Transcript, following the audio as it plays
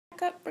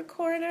backup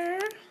recorder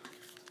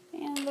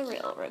and the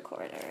real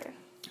recorder.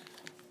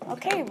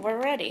 Okay,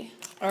 we're ready.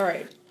 All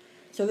right.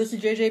 So this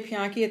is JJ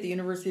Pianki at the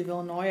University of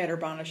Illinois at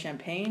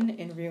Urbana-Champaign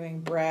interviewing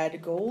Brad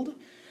Gould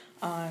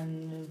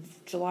on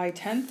July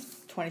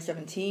 10th,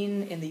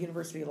 2017 in the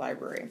University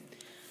Library.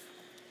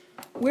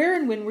 Where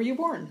and when were you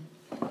born?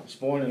 I was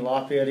born in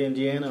Lafayette,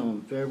 Indiana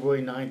on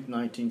February 9th,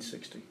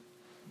 1960.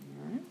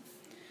 All right.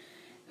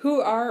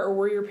 Who are or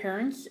were your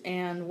parents,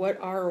 and what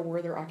are or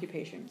were their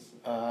occupations?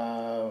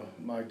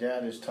 My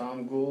dad is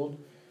Tom Gould,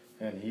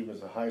 and he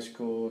was a high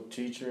school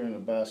teacher and a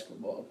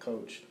basketball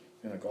coach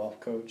and a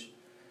golf coach.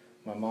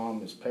 My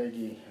mom is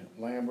Peggy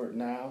Lambert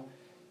now,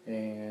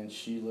 and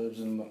she lives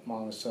in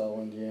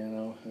Monticello,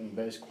 Indiana, and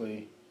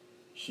basically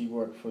she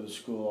worked for the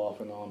school off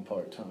and on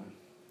part-time.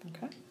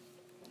 Okay.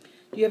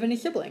 Do you have any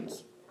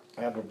siblings?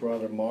 I have a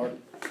brother, Mark.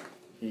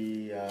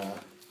 He's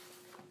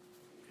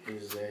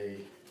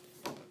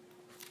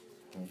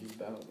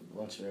about a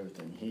bunch of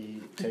everything.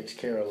 He takes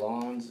care of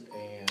lawns,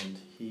 and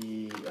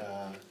he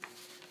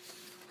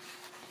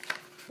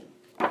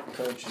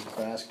coaches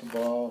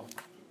basketball,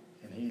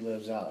 and he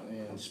lives out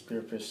in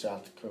Spearfish,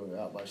 South Dakota,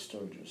 out by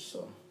Sturgis.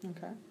 So.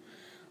 Okay.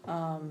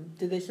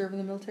 Did they serve in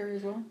the military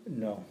as well?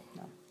 No.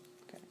 No.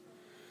 Okay.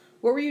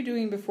 What were you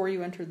doing before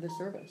you entered the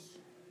service?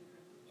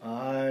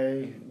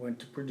 I went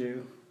to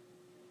Purdue,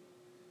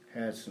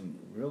 had some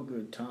real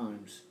good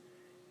times,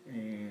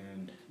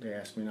 and they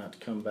asked me not to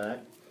come back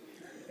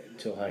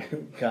until I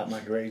got my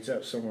grades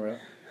up somewhere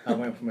else. I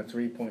went from a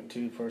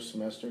 3.2 first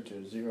semester to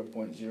a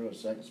 0.0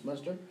 second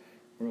semester.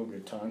 Real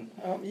good time.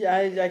 Oh, yeah,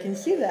 I can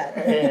see that.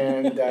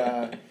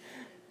 And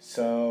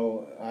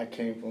so I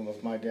came from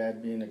with my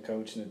dad being a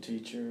coach and a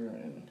teacher,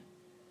 and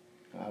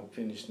I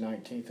finished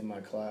 19th in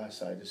my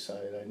class. I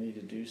decided I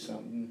needed to do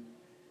something,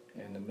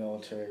 and the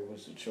military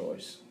was the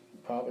choice.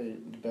 Probably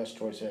the best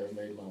choice I ever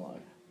made in my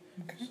life.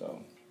 Okay.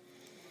 So.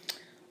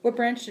 What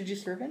branch did you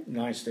serve in?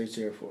 United States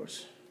Air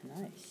Force.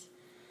 Nice.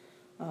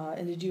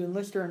 And did you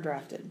enlist or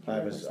undrafted? I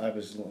was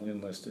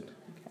enlisted.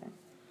 Okay.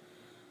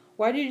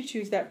 Why did you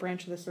choose that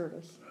branch of the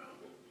service?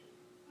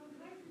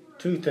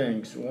 Two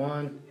things.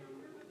 One,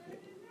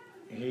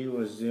 he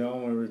was the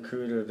only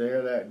recruiter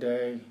there that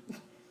day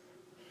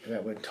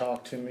that would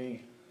talk to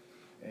me.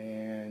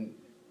 And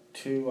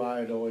two, I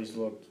had always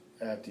looked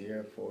at the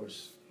Air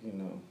Force,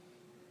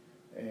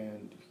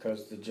 and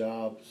because the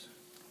jobs,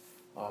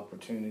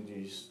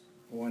 opportunities,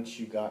 once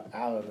you got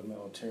out of the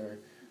military,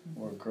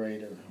 were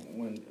greater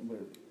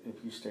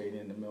if you stayed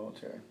in the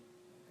military.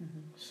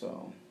 Mm-hmm.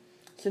 So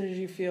did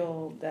you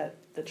feel that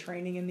the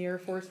training in the Air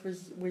Force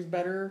was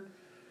better?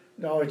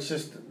 No, it's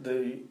just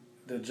the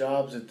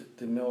jobs that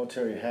the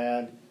military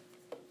had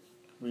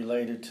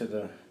related to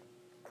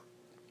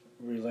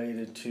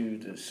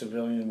the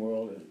civilian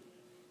world.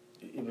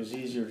 It was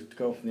easier to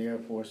go from the Air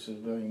Force to the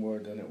civilian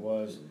world than it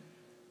was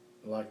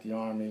like the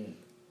Army,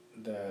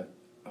 that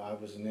I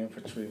was an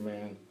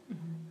infantryman.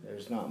 Mm-hmm.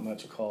 There's not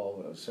much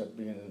call, except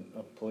being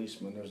a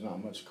policeman, there's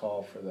not much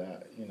call for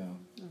that,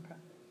 Okay.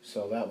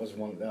 So that was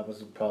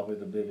probably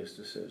the biggest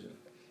decision.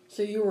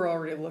 So you were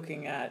already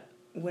looking at,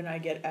 when I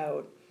get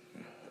out,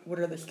 what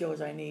are the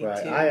skills I need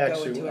Right. to I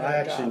go into another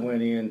actually job?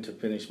 went in to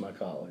finish my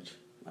college.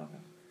 Okay.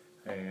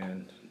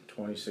 And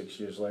 26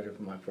 years later,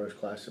 from my first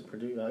class at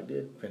Purdue, I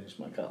did finish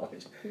my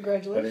college.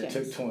 Congratulations.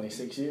 But it took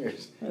 26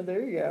 years. Oh,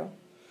 there you go.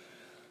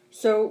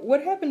 So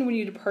what happened when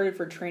you departed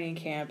for training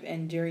camp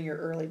and during your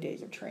early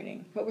days of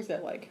training? What was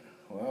that like?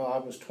 Well, I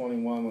was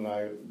 21 when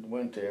I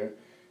went there,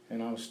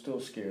 and I was still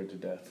scared to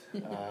death.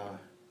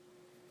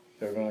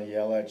 They're going to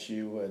yell at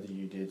you whether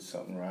you did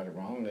something right or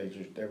wrong. They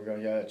were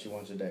going to yell at you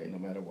once a day, no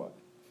matter what.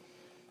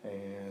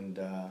 And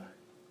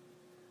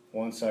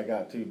once I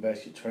got through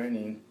basic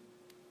training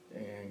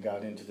and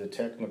got into the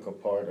technical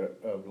part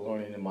of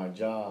learning in my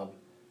job,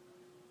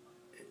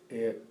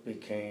 it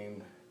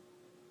became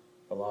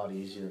a lot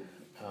easier.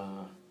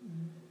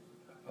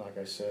 Like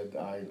I said,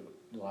 I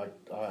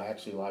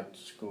actually liked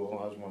school.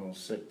 I was one of those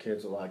sick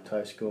kids that liked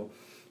high school,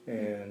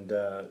 and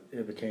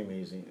it became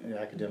easy. The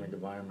academic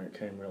environment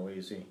came real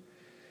easy,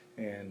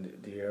 and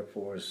the Air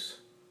Force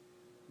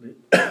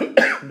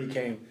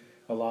became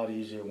a lot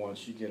easier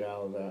once you get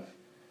out of that,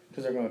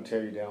 because they're going to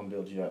tear you down,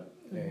 build you up,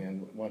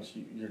 and once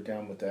you're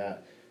done with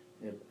that,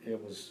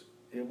 it was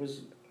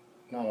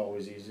not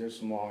always easy. There's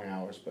some long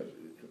hours, but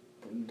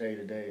day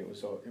to day it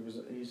was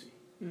easy.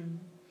 Mm-hmm.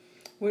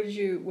 What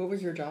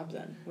was your job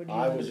then?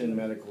 I was in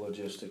medical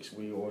logistics.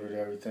 We ordered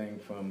everything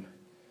from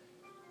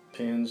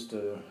pins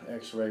to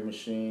x-ray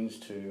machines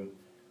to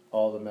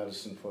all the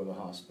medicine for the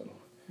hospital.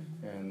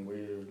 Mm-hmm. And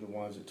we were the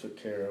ones that took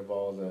care of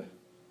all the,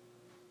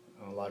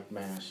 like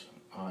MASH.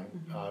 I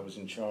was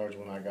in charge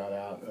when I got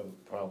out of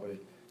probably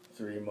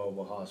 3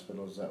 mobile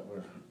hospitals that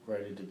were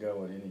ready to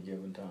go at any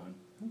given time.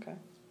 Okay,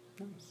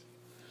 nice.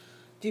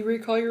 Do you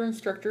recall your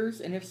instructors,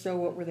 and if so,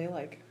 what were they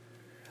like?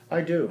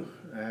 I do.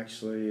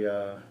 Actually,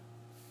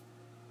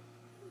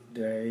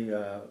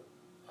 the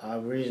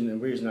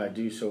reason I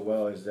do so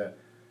well is that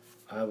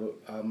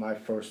my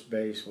first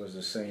base was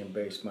the same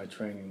base my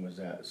training was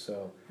at.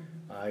 So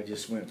I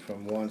just went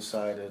from one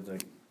side of the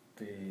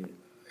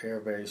air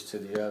base to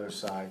the other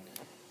side.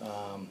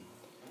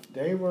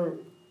 They were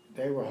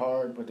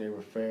hard, but they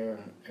were fair,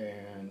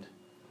 and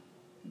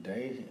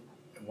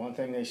one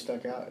thing they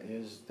stuck out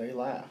is they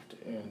laughed,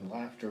 and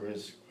laughter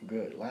is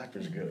good.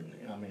 Laughter's good.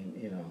 I mean,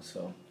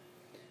 so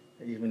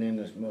even in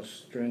the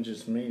most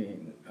stringent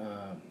meeting,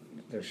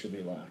 there should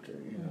be laughter.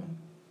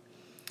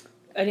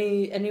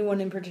 Anyone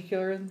in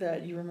particular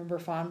that you remember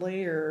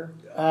fondly, or?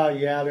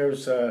 Yeah, there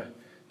was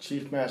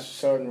Chief Master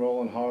Sergeant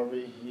Roland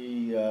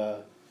Harvey.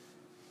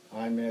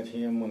 I met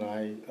him when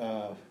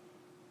I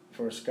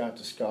first got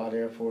to Scott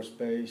Air Force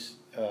Base.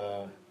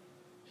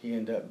 He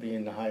ended up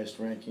being the highest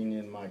ranking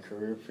in my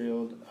career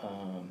field.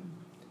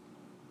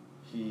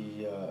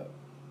 He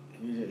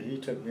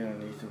took me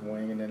underneath the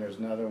wing, and then there's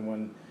another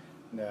one,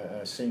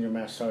 Senior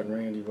Master Sergeant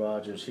Randy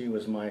Rogers. He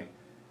was my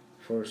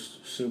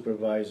first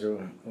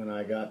supervisor when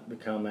I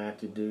become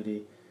active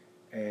duty,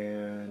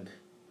 and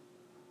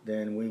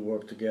then we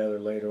worked together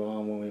later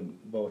on when we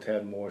both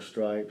had more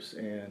stripes.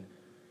 And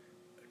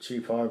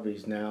Chief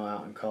Harvey's now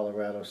out in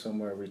Colorado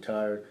somewhere,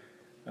 retired.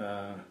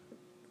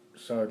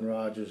 Sergeant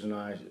Rogers and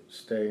I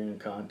stay in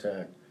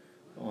contact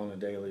on a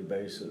daily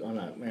basis, on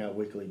a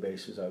weekly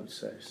basis, I would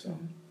say. So,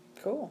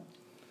 Cool.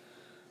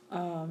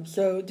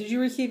 So, did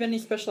you receive any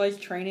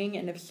specialized training,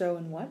 and if so,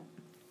 in what?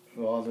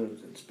 Well, the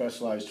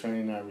specialized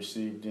training I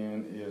received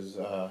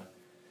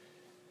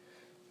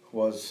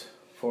was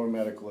for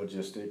medical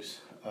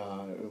logistics.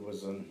 It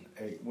was an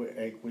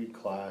 8-week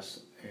class,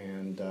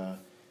 and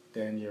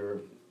then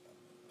you're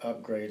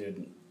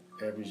upgraded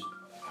every.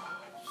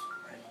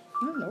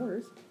 No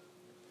worries.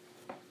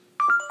 Let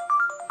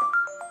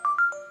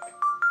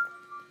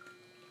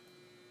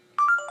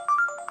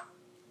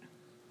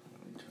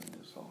me turn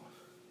this off.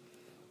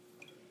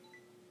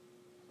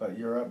 But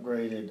you're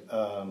upgraded.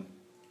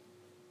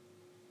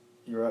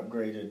 You're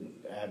upgraded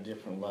at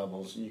different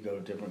levels. You go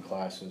to different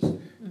classes,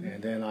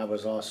 and then I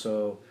was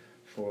also,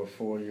 for a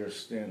 4-year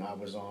stint, I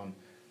was on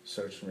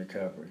search and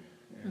recovery,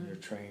 and you're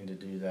trained to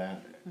do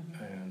that,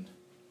 and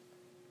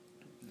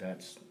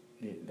that's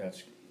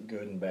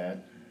good and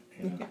bad.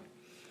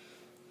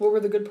 What were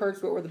the good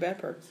parts? What were the bad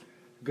parts?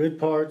 Good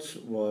parts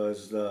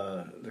was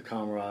the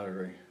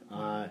camaraderie.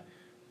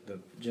 The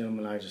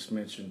gentleman I just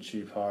mentioned,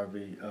 Chief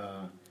Harvey,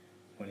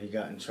 when he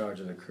got in charge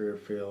of the career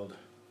field,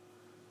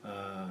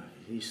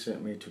 he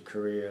sent me to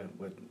Korea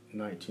with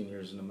 19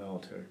 years in the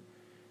military.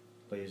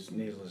 Please,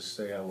 needless to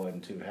say, I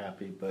wasn't too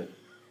happy, but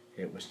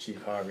it was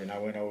Chief Harvey, and I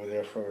went over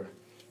there for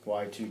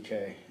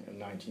Y2K in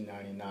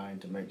 1999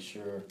 to make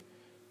sure,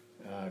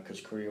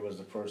 because Korea was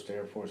the first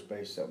Air Force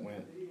base that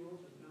went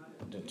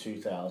to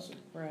 2000.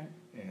 Right.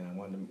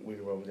 And we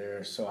were over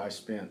there, so I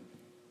spent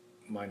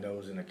my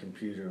nose in a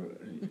computer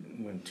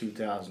when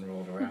 2000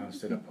 rolled around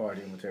instead of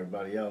partying with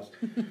everybody else.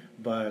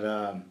 But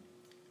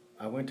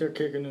I went there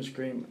kicking and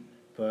screaming.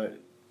 But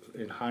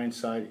in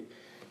hindsight,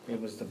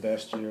 it was the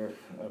best year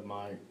of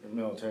my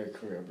military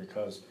career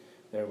because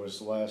there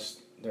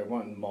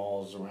weren't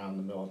malls around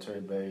the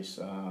military base,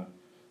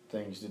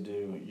 things to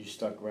do. You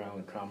stuck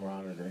around the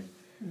camaraderie.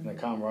 And the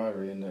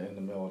camaraderie in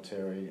the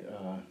military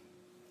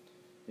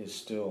is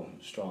still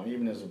strong.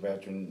 Even as a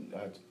veteran,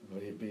 I'd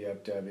be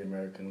up to the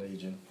American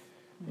Legion.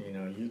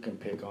 You can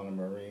pick on a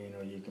Marine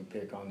or you can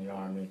pick on the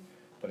Army,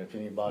 but if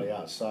anybody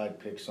outside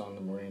picks on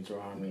the Marines or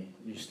Army,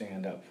 you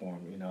stand up for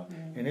them,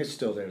 And it's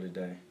still there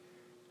today.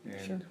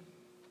 And Sure.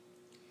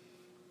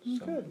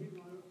 so,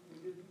 Good.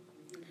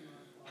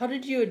 How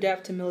did you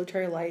adapt to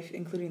military life,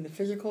 including the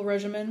physical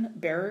regimen,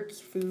 barracks,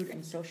 food,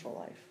 and social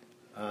life?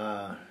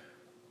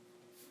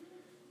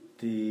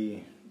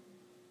 The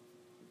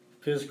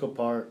physical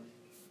part,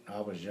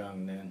 I was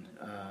young then.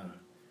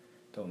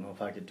 Don't know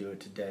if I could do it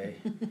today.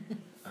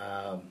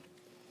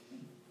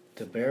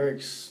 The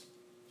barracks,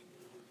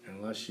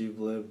 unless you've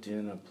lived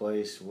in a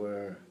place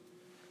where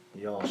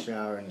you all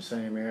shower in the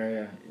same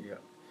area,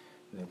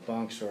 the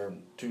bunks are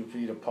 2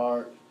 feet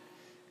apart,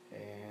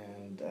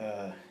 and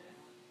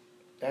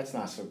that's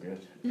not so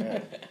good.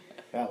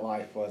 That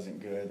life wasn't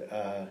good.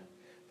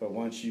 But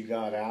once you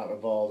got out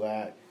of all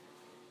that,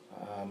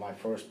 my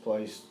first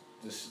place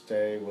to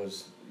stay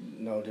was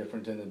no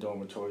different than the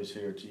dormitories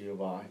here at U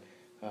of I.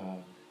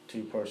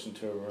 2-person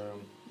to a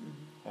room.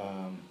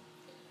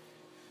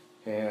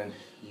 And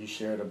you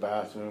shared a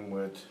bathroom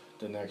with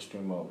the next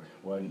room over.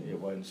 It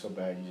wasn't so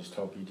bad. You just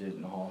hope you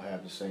didn't all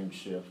have the same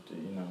shift,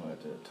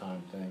 at the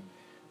time thing.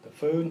 The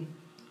food,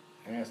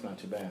 it's not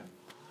too bad.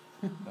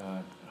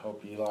 I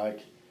hope you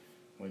like,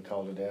 we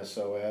called it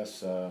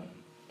SOS.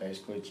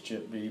 Basically, it's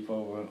chipped beef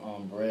over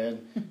on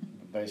bread.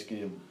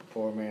 Basically, a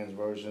poor man's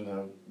version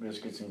of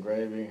biscuits and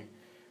gravy.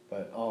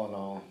 But all in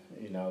all,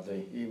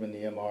 even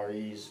the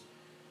MREs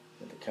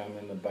that come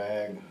in the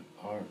bag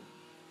aren't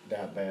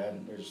that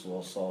bad. They're just a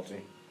little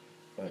salty.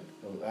 But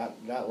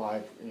that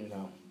life,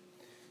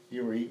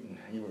 you were eating.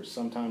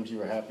 Sometimes you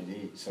were happy to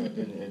eat, so it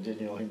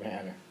didn't really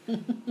matter.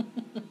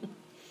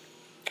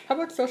 How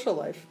about social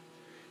life?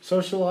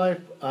 Social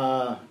life,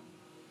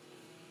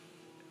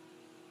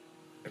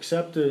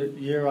 except the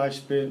year I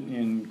spent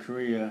in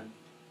Korea,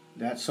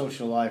 that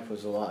social life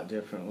was a lot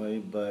differently.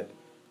 But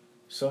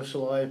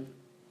social life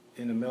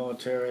in the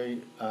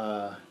military,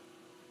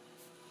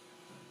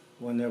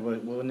 when there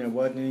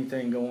wasn't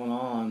anything going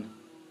on,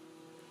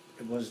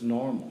 it was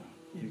normal.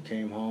 You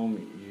came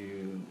home,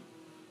 you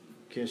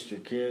kissed your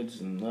kids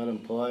and let them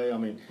play. I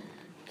mean,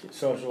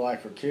 social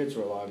life for kids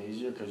were a lot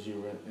easier because you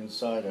were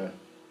inside a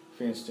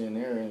fenced-in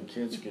area, and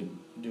kids could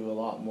do a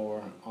lot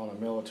more on a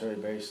military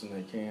base than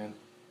they can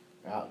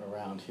out and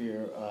around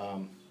here.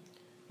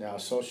 Now,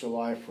 social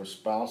life for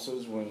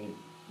spouses when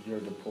you're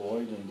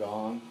deployed and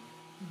gone,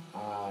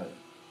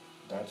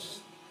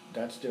 that's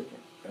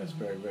different. That's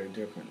very, very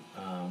different.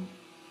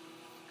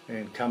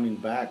 And coming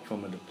back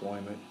from a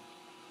deployment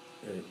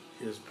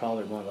is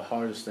probably one of the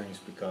hardest things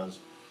because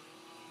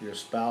your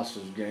spouse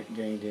has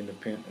gained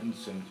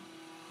independence and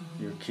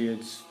your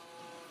kids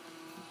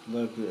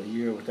lived a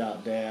year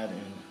without dad,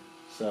 and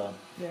so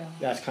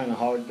that's kind of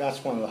hard.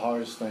 That's one of the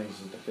hardest things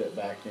is to fit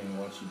back in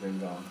once you've been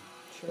gone.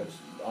 Sure. But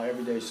our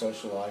everyday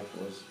social life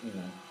was,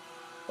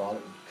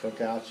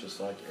 cookouts just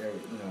like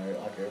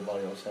like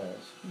everybody else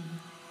has.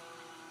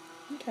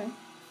 Okay.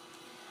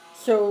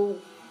 So,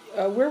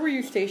 where were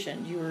you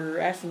stationed? You were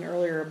asking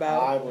earlier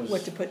about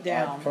what to put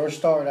down. I first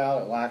started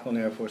out at Lackland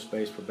Air Force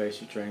Base for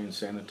basic training in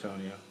San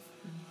Antonio.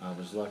 I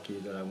was lucky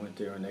that I went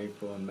there in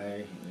April and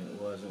May, and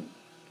it wasn't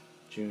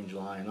June,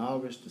 July, and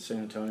August in San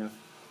Antonio.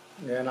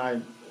 Then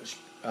I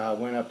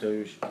went up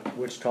to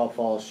Wichita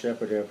Falls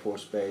Shepherd Air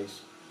Force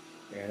Base,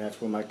 and that's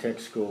where my tech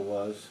school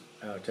was,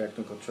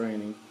 technical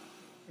training.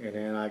 And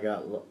then I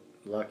got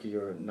lucky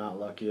or not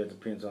lucky, it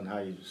depends on how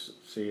you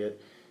see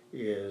it,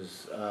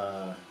 is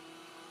I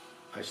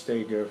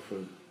stayed there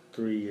for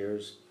 3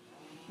 years.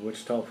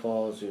 Wichita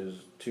Falls is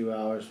 2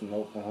 hours from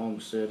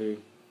Oklahoma City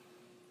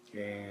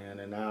and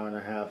an hour and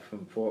a half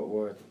from Fort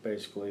Worth,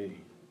 basically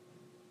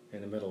in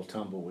the middle of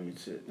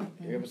tumbleweeds.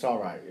 It was all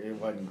right. It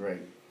wasn't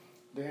great.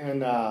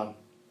 Then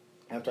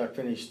after I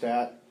finished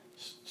that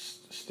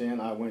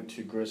stint, I went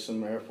to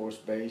Grissom Air Force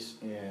Base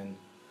in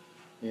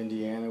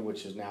Indiana,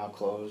 which is now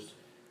closed.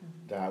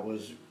 That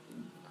was a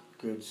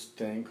good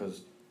thing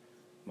because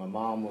my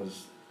mom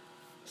was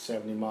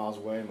 70 miles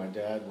away. My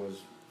dad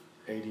was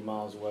 80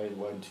 miles away. It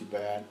wasn't too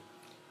bad.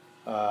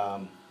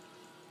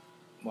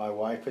 My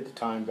wife at the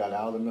time got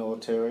out of the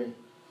military,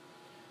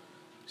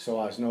 so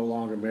I was no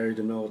longer married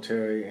to the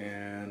military,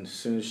 and as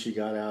soon as she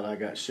got out, I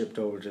got shipped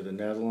over to the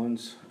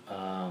Netherlands,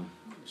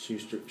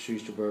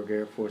 Schusterberg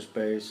Air Force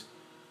Base,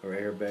 or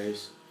Air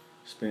Base.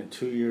 Spent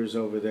 2 years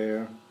over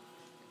there.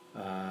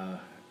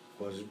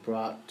 Was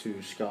brought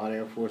to Scott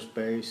Air Force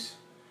Base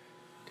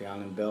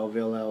down in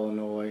Belleville,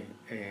 Illinois,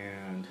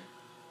 and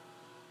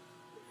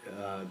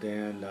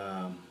then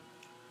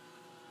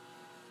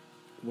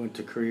went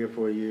to Korea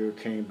for a year,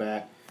 came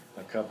back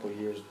a couple of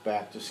years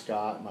back to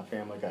Scott. My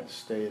family got to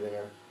stay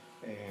there,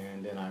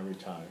 and then I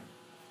retired.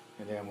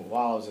 And then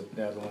while I was at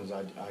the Netherlands,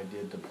 I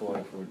did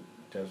deploy for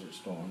Desert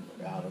Storm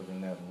out of the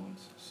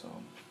Netherlands. So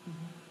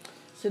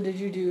did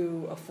you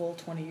do a full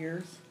 20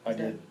 years? I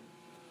did.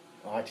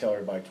 I tell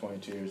everybody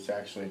 22. It's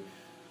actually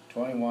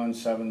 21,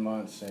 7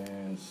 months,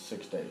 and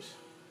 6 days.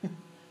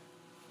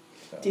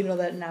 So. Do you know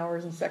that in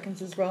hours and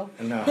seconds as well?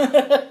 No.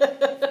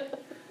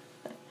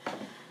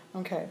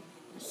 Okay.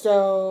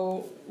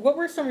 So, what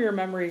were some of your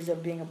memories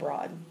of being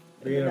abroad?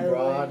 Being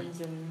abroad?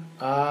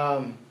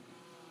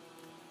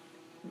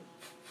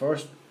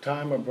 First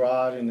time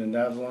abroad in the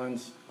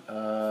Netherlands,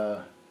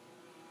 they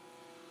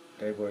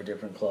wear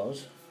different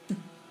clothes.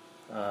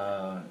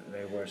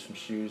 They wear some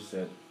shoes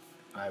that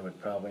I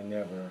would probably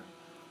never.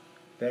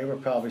 They were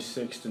probably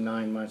 6 to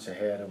 9 months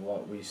ahead of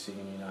what we see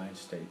in the United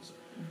States.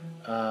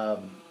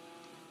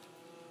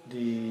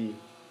 The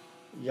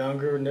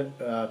younger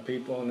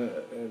people, in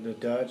the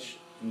Dutch,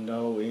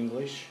 know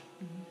English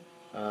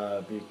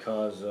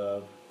because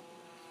of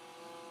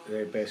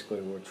they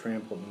basically were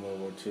trampled in World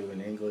War II, and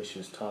English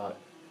is taught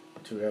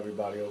to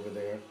everybody over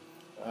there.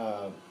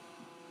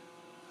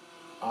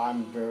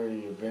 I'm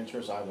very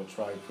adventurous. I will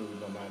try food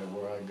no matter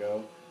where I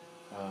go.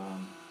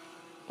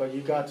 But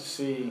you got to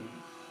see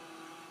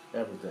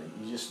everything.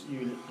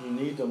 You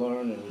need to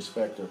learn and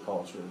respect their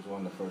culture is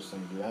one of the first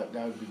things. That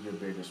would be your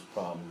biggest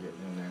problem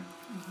getting in there.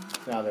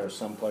 Now there are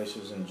some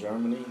places in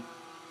Germany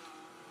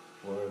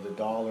where the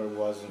dollar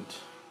wasn't.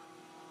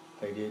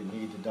 They didn't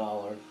need the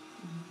dollar.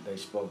 They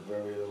spoke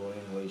very little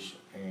English,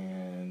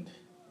 and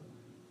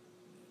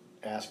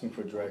asking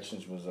for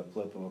directions was a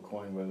flip of a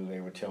coin whether they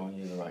were telling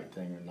you the right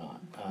thing or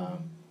not.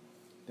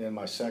 Then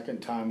my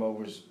second time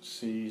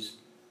overseas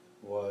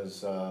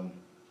was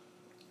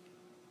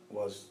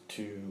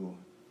to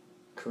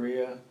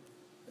Korea.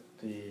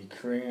 The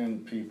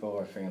Korean people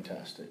are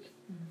fantastic.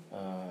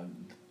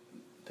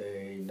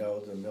 They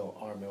know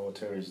our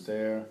military's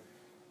there.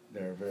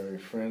 They're very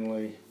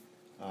friendly.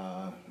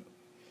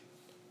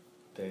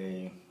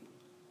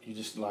 You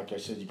just, like I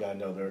said, you gotta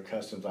know their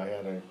customs. I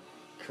had a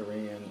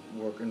Korean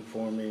working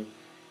for me,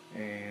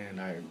 and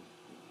I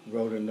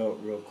wrote a note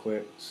real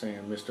quick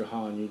saying, "Mr.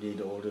 Han, you need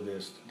to order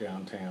this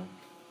downtown."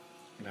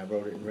 And I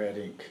wrote it in red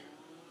ink.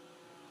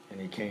 And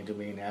he came to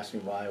me and asked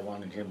me why I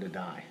wanted him to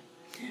die.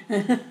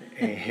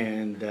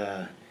 And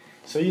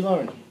so you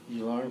learn.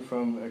 you learn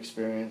from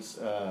experience.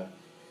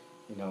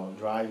 You know,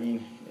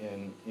 driving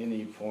in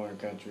any foreign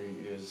country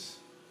is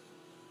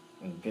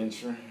an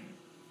adventure.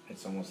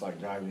 It's almost like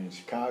driving in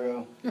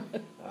Chicago,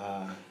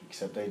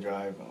 except they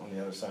drive on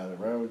the other side of the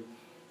road.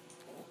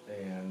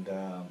 And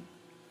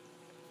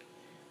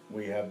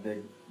we have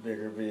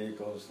bigger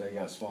vehicles. They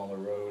got smaller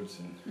roads,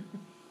 and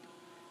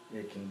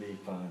it can be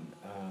fun.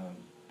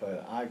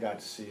 But I got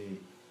to see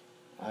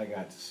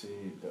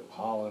that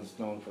Holland's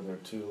known for their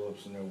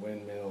tulips and their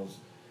windmills.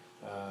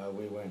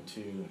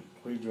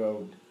 We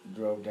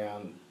drove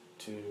down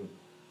to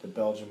the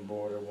Belgian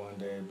border one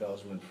day,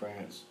 Belgium and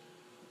France.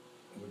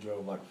 We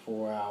drove like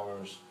 4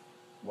 hours,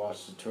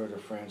 watched the Tour de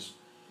France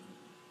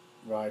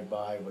ride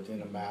by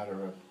within a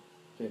matter of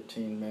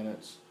 15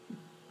 minutes.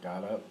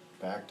 Got up,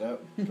 packed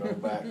up,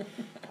 drove back.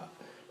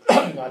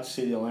 Got to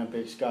see the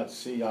Olympics, got to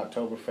see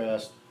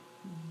Oktoberfest.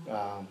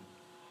 While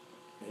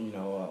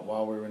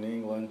we were in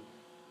England,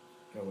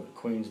 the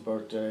Queen's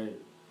birthday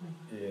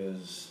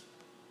is,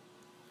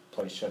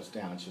 place shuts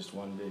down. It's just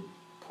one big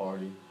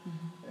party.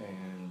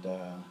 And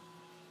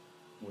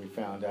we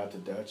found out the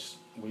Dutch,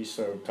 we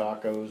served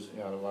tacos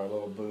out of our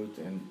little booth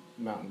and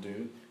Mountain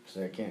Dew, because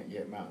they can't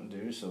get Mountain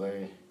Dew, so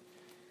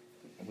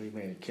we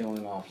made a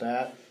killing off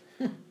that.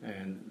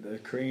 And the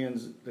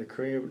Korean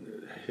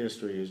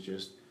history is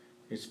just,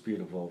 it's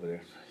beautiful over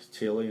there. It's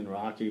hilly and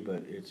rocky,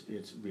 but it's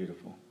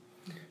beautiful.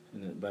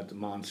 But the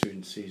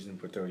monsoon season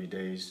for 30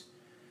 days,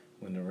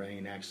 when the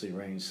rain actually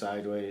rains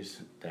sideways,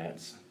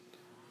 that's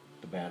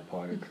the bad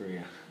part of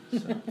Korea.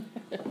 So.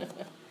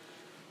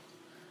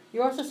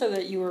 You also said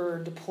that you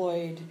were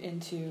deployed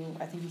into,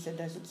 I think you said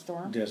Desert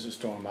Storm? Desert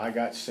Storm. I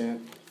got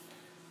sent,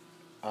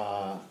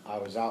 I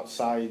was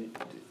outside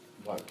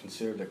what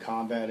considered the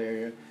combat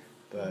area,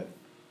 but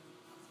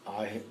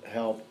I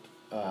helped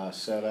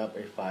set up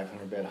a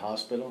 500-bed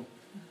hospital.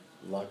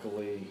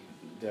 Luckily,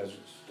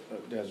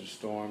 Desert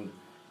Storm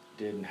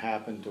didn't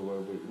happen to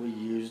where we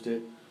used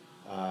it,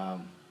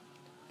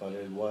 but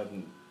it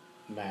wasn't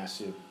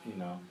massive, you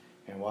know.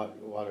 And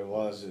what it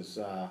was is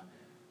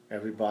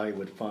everybody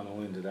would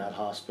funnel into that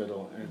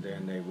hospital, and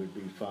then they would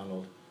be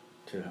funneled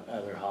to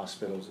other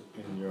hospitals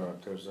in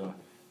Europe. There's a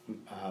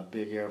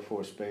big Air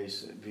Force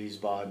base at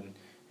Wiesbaden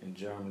in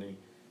Germany,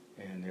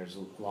 and there's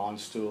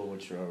Landstuhl,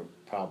 which are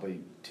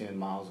probably 10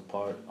 miles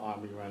apart.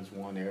 Army runs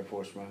one, Air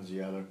Force runs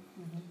the other.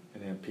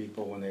 And then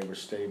people, when they were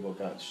stable,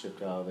 got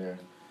shipped out of there.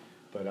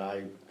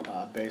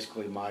 But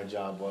basically my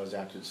job was,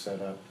 after it's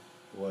set up,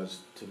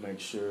 was to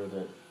make sure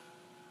that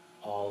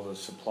all the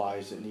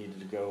supplies that needed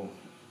to go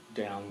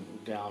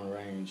down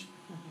range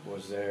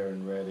was there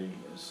and ready.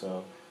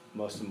 So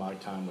most of my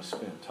time was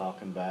spent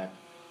talking back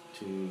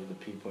to the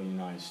people in the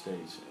United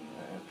States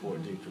at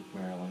Fort Detrick,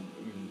 Maryland,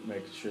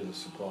 making sure the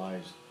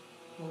supplies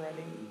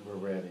were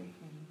ready.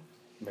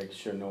 Making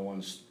sure no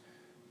one's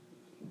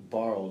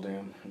borrowed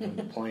them when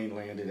the plane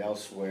landed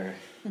elsewhere.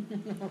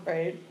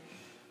 Right.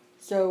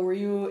 So were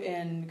you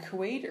in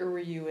Kuwait, or were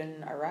you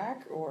in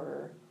Iraq,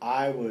 or?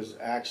 I was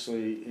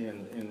actually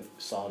in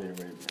Saudi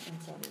Arabia. In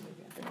Saudi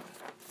Arabia.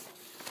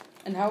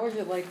 And how was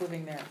it like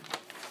living there?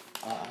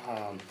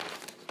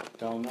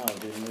 Don't know.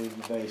 Didn't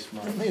leave the base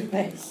much. Didn't leave the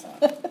base.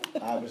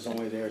 I was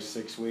only there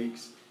 6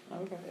 weeks.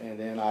 Okay. And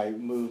then I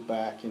moved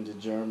back into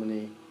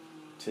Germany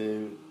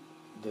to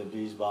the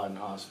Wiesbaden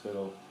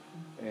Hospital,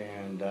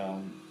 and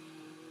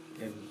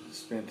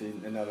spent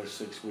another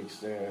 6 weeks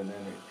there, and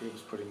then it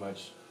was pretty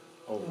much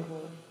over.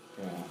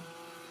 You know,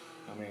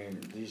 I mean,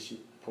 these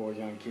poor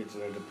young kids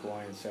that are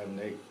deploying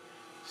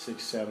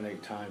 6, 7,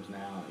 8 times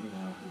now. You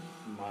know,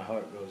 my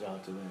heart goes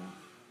out to them.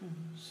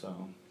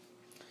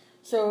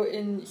 So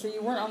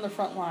you weren't on the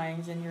front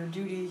lines, and your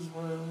duties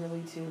were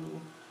really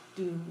to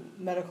do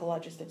medical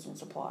logistics and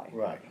supply.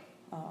 Right.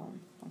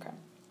 Okay.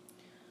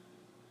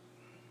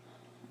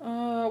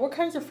 What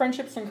kinds of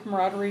friendships and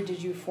camaraderie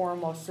did you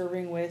form while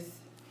serving,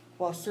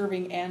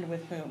 and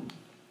with whom?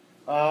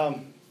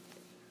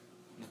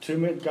 The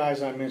two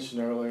guys I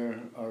mentioned earlier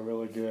are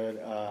really good.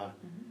 A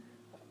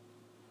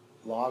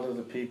lot of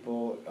the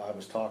people I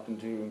was talking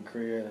to in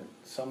Korea,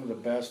 some of the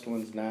best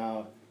ones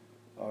now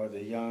are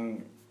the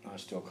young, I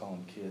still call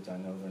them kids. I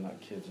know they're not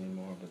kids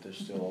anymore, but they're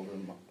still older.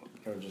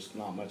 They're just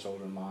not much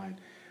older than mine.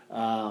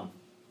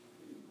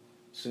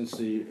 Since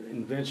the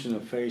invention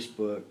of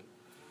Facebook,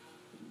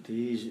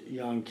 these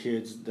young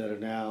kids that are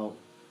now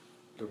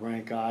the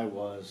rank I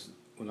was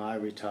when I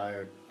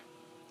retired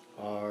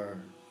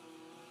are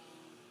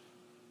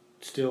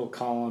still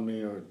calling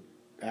me or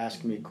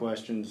asking me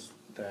questions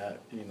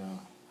that, you know,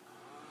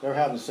 they're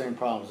having the same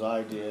problems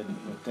I did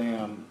with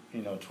them,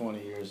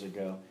 20 years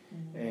ago.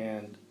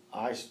 And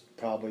I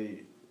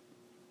probably,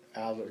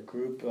 out of the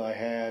group that I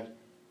had,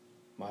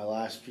 my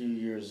last few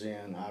years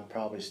in, I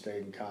probably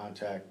stayed in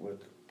contact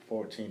with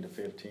 14 to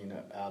 15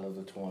 out of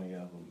the 20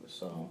 of them.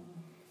 So,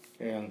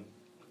 and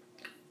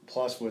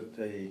plus with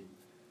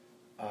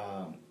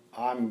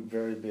I'm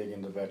very big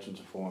into Veterans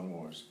of Foreign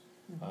Wars.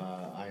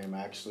 I am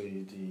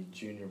actually the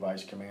junior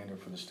vice commander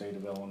for the state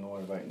of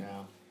Illinois right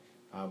now.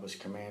 I was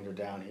commander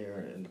down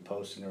here in the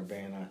post in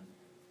Urbana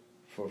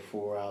for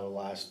 4 out of the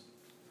last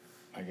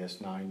I guess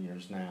 9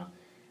 years now,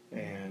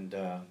 and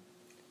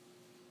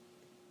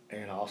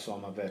also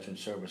I'm a veteran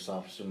service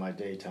officer in my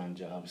daytime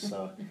job,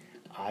 so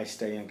I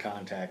stay in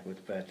contact with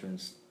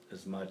veterans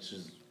as much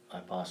as I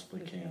possibly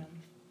can.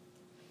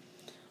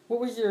 What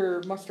was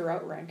your muster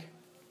out rank?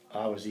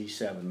 I was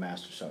E7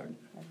 Master Sergeant.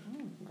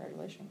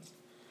 Congratulations.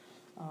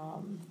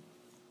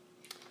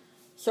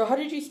 So how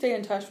did you stay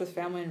in touch with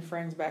family and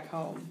friends back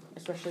home,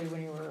 especially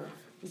when you were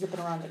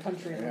zipping around the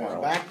country and the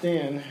world? Back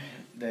then,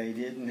 they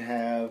didn't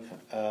have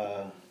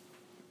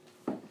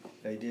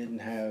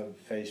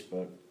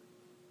Facebook.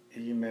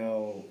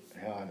 Email,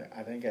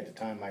 I think at the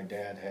time my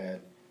dad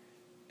had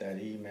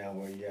that email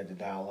where you had to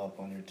dial up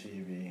on your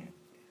TV.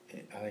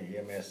 I think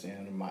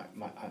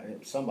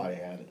MSN, somebody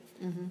had it.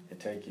 It'd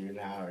take you an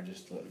hour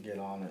just to get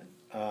on it.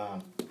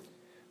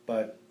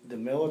 But the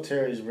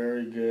military is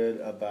very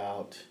good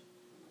about,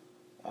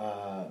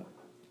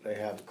 they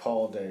have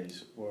call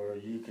days where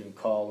you can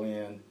call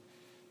in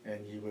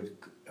and you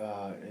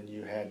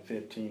had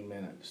 15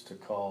 minutes to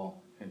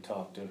call and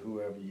talk to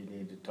whoever you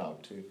need to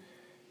talk to.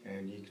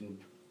 And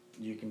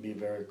you can be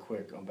very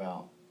quick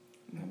about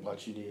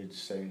what you needed to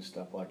say and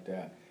stuff like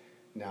that.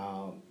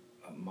 Now,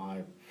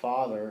 my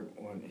father,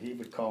 when he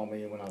would call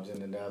me when I was in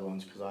the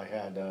Netherlands, because I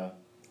had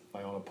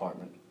my own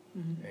apartment,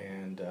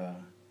 and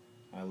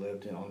I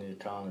lived on the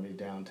economy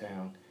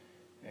downtown,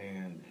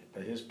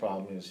 but his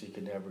problem is he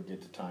could never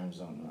get the time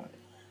zone right.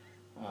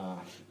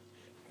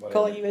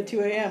 Calling you at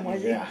 2 a.m.,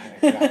 was he? Yeah,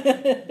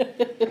 exactly.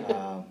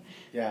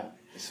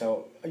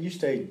 So you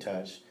stayed in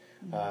touch.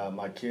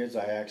 My kids,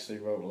 I actually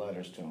wrote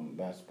letters to them.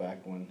 That's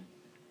back when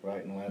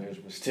writing letters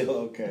was still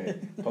okay.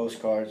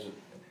 Postcards,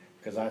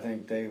 because I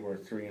think they were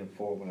 3 and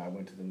 4 when I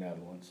went to the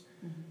Netherlands.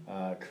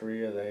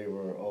 Korea, they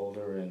were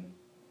older, and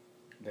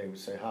they would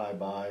say hi,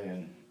 bye,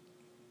 and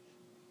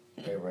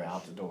they were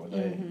out the door.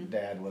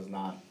 Dad was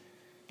not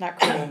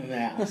cool.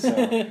 Nah,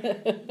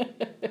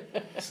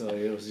 so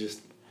it was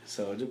just,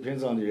 so it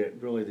depends on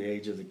really the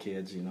age of the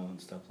kids, and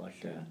stuff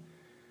like that.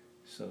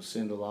 So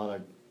send a lot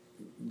of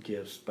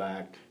gifts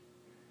back.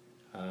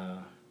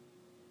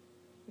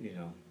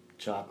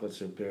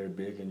 Chocolates are very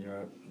big in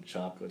Europe.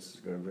 Chocolates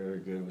are very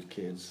good with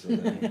kids,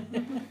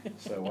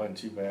 so it wasn't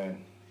too bad.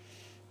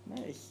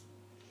 Nice.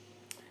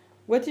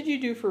 What did you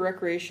do for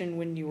recreation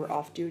when you were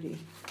off duty?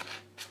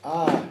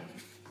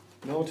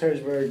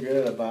 Military's very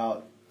good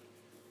about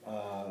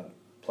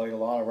played a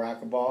lot of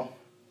racquetball.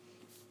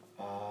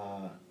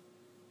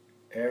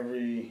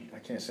 I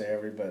can't say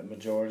every, but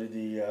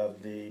majority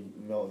of the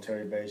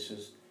military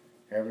bases,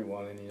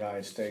 everyone in the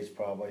United States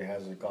probably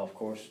has a golf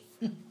course.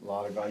 A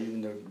lot of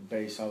even the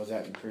base I was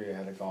at in Korea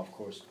had a golf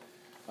course.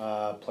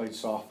 Played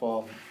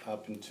softball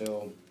up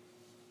until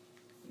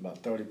about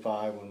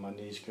 35 when my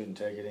knees couldn't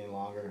take it any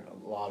longer. A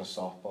lot of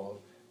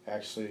softball.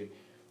 Actually,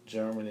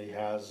 Germany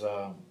has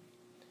a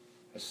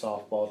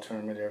softball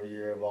tournament every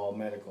year of all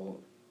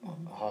medical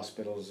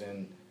hospitals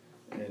in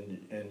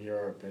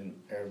Europe, and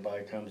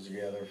everybody comes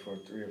together for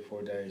 3 or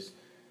 4 days.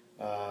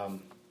 A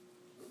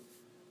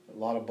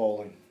lot of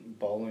bowling.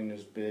 Bowling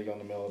is big on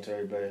the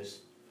military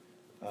base.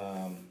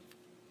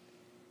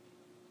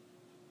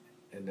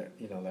 And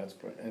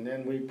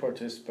then we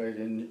participated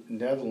in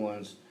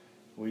Netherlands.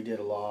 We did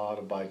a lot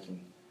of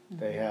biking.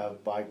 They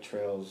have bike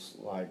trails,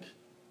 like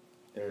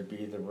there would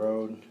be the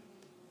road,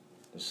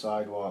 the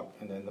sidewalk,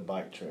 and then the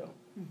bike trail.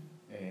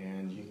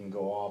 And you can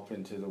go off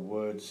into the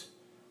woods,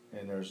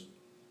 and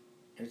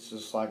it's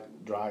just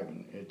like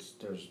driving.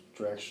 There's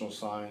directional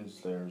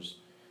signs.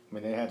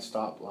 They had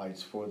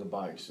stoplights for the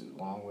bikes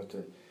along with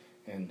it,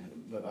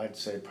 but I'd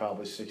say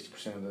probably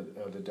 60%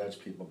 of the Dutch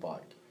people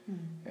biked.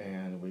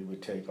 And we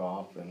would take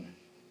off and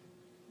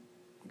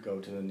go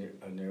to the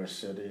nearest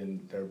city,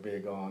 and they're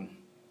big on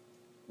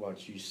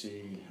what you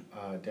see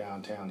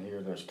downtown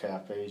here. There's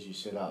cafes. You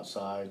sit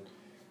outside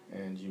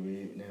and you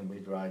eat, and then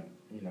we'd ride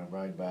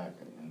back,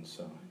 and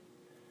so.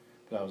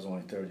 But I was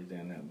only 30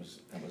 then.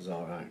 That was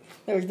all right.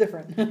 That was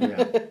different.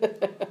 Yeah.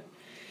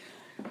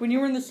 When you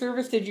were in the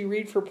service, did you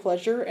read for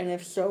pleasure, and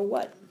if so,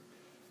 what?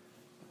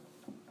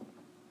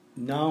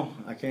 No,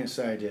 I can't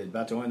say I did.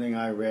 About the only thing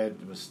I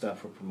read was stuff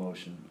for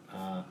promotion,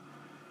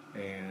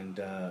 and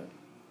a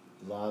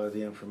lot of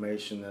the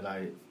information that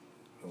I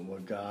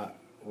would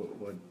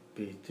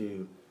be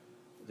through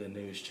the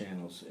news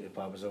channels. If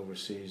I was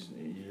overseas,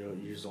 you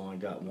usually only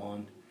got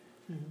one,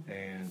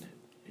 and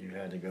you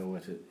had to go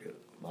with it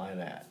by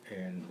that.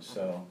 And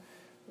so,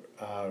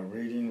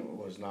 reading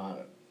was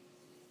not.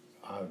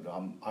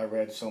 I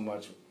read so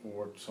much,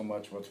 worked so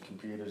much with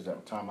computers that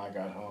by the time I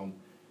got home,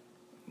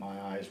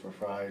 my eyes were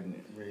fried,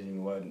 and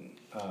reading wasn't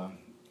a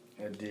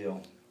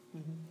deal.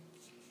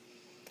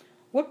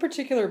 What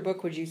particular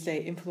book would you say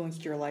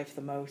influenced your life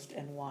the most,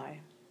 and why?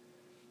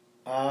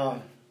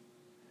 There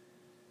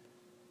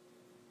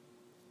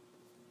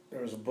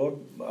was a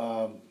book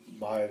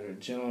by a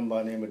gentleman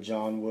by the name of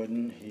John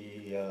Wooden.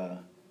 He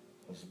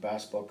was a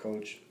basketball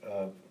coach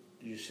of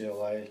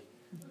UCLA,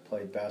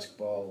 played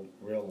basketball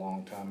a real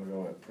long time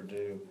ago at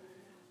Purdue.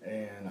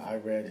 And I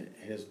read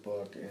his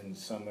book, and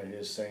some of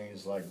his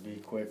sayings like "Be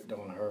quick,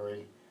 don't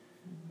hurry."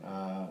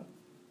 I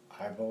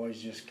I've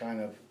always just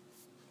kind of,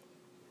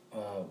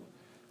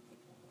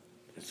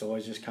 it's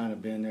always just kind of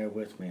been there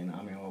with me. And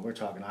I mean, when we're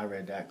talking, I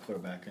read that clear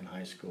back in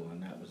high school,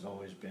 and that was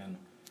always been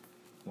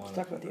one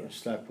Stuck with you.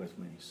 Stuck with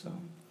me. So.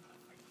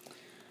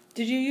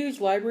 Did you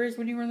use libraries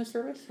when you were in the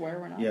service? Why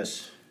or not?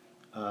 Yes.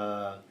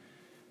 A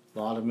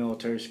lot of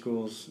military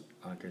schools,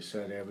 like I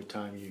said, every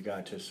time you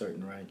got to a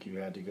certain rank, you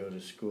had to go to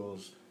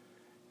schools.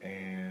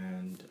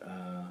 And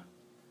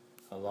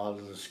a lot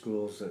of the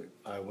schools that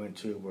I went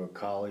to were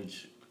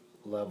college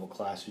level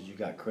classes. You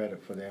got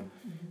credit for them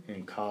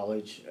in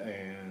college,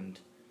 and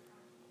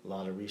a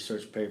lot of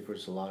research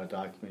papers, a lot of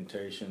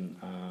documentation.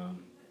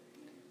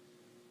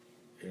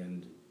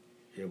 And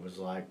it was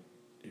like,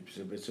 if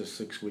it's a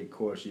 6-week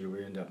course, you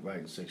end up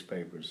writing 6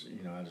 papers,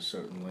 you know, at a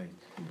certain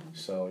length.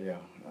 So yeah,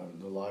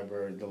 the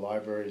libraries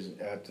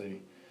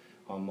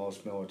on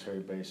most military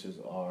bases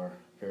are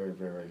very,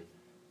 very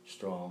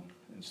strong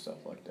and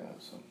stuff like that.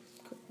 So.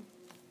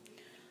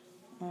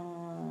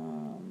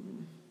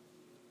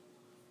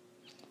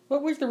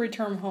 What was the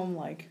return home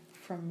like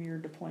from your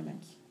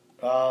deployments?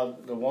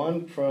 The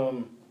one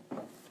from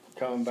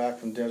coming back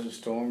from Desert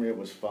Storm, it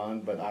was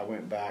fun, but I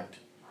went back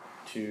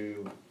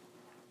to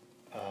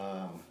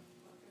the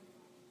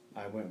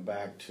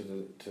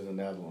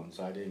Netherlands.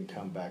 I didn't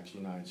come back to the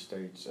United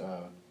States.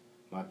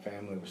 My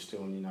family was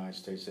still in the United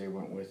States. They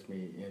weren't with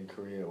me in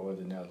Korea or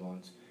the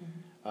Netherlands.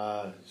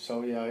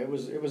 So yeah, it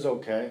was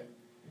okay.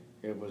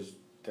 It was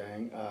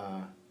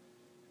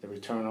the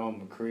return home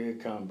from Korea,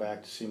 coming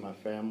back to see my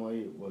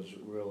family was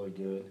really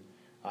good.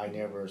 I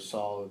never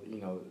saw, you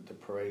know, the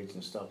parades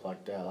and stuff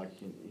like that, like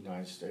the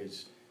United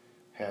States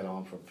had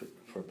on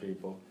for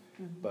people.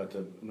 But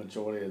the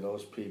majority of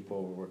those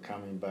people were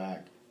coming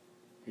back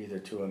either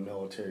to a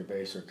military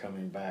base or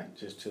coming back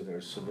just to their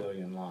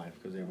civilian life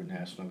because they were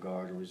National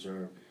Guard or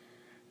Reserve.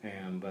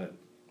 But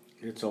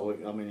it's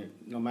always, I mean,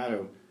 no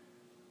matter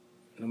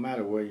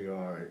where you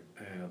are,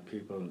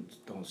 people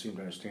don't seem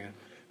to understand.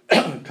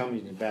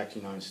 Coming back to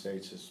the United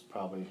States is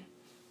probably,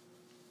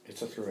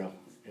 it's a thrill.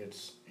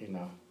 It's, you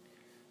know,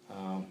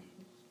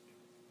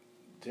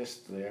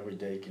 just the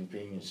everyday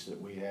convenience that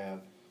we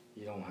have,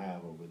 you don't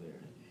have over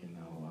there. You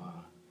know,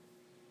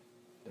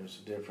 there's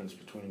a difference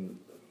between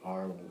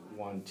our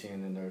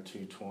 110 and their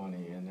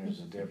 220, and there's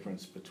a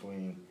difference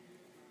between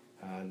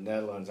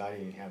Netherlands. I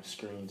didn't have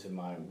screens in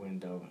my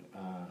window,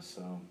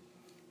 so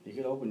you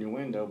could open your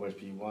window, but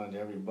if you wanted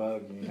every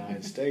bug in the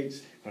United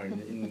States or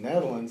in the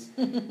Netherlands,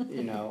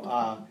 you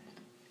know,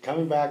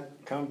 coming back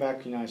to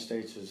the United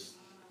States is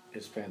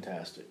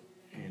fantastic.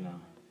 You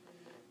know,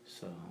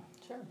 so.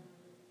 Sure.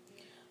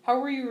 How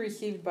were you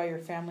received by your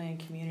family and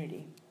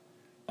community?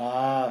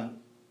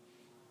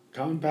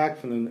 Coming back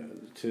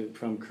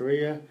from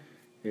Korea,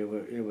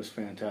 it was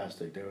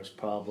fantastic. There was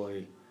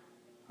probably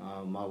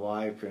my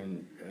wife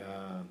and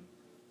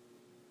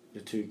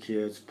the 2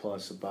 kids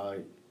plus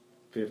about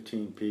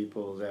 15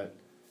 people that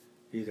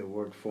either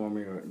worked for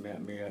me or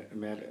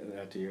met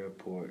at the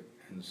airport,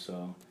 and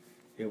so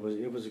it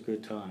was a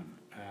good time.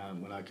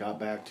 When I got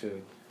back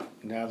to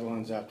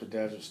Netherlands after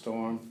Desert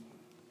Storm,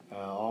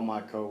 all my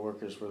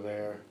coworkers were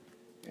there,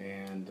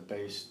 and the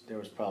base there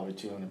was probably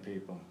 200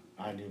 people.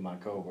 I knew my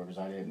coworkers.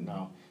 I didn't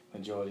know the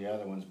majority of the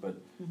other ones, but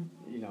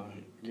you know,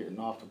 getting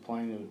off the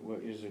plane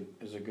is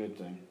a good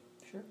thing.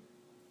 Sure.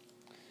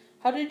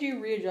 How did you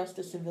readjust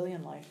to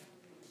civilian life?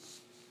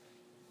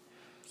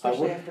 I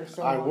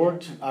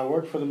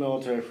worked for the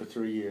military for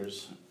 3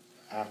 years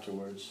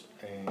afterwards,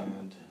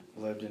 and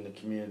lived in the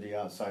community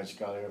outside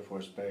Scott Air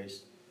Force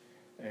Base,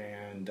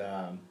 and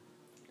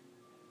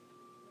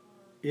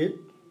it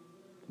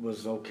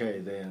was okay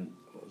then.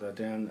 But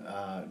then,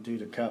 due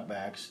to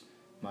cutbacks,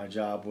 my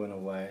job went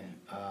away,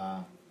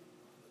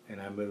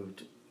 and I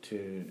moved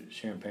to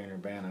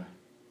Champaign-Urbana.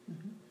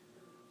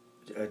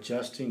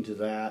 Adjusting to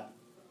that,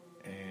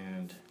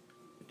 and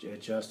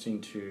adjusting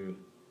to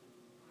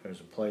there's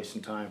a place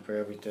and time for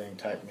everything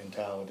type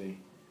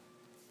mentality.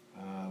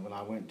 When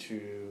I went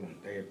to,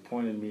 they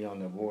appointed me on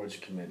the awards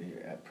committee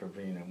at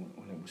Provena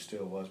when it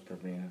still was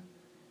Provena,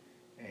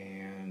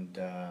 and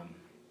a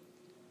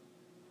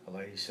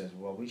lady says,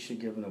 well, we should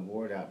give an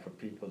award out for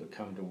people that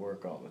come to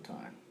work all the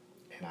time.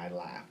 And I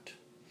laughed.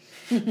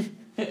 And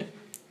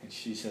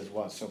she says,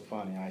 what's so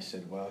funny? I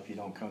said, well, if you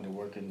don't come to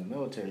work in the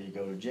military, you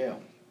go to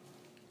jail.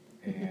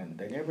 And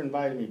they never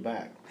invited me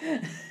back.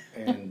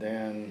 And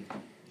then,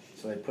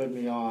 so they put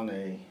me on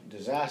a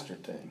disaster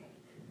thing.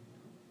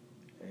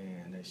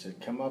 And they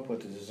said, come up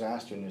with a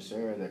disaster in this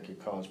area that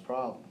could cause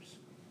problems.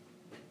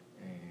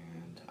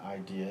 And I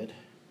did.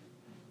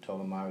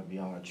 Told them I would be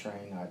on a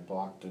train. I'd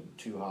block the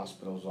 2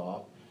 hospitals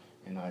off,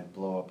 and I'd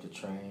blow up the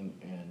train,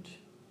 and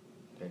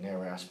they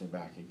never asked me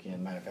back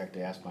again. Matter of fact,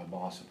 they asked my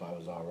boss if I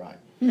was all right.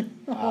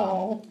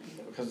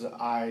 Because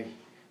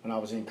when I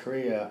was in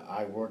Korea,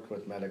 I worked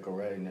with medical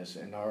readiness,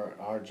 and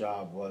our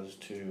job was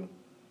to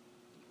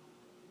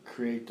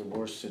create the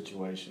worst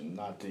situation,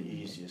 not the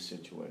easiest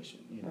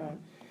situation, you know.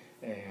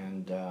 Right.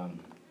 And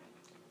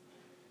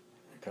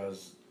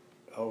because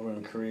over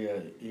in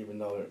Korea, even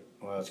though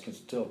it's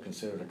still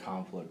considered a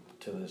conflict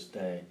to this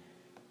day,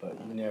 but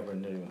you never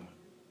knew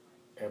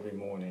every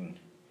morning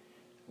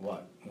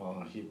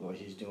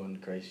he's doing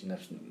crazy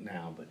enough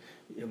now, but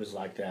it was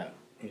like that,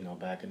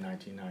 back in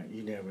 1990.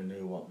 You never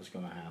knew what was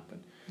going to happen.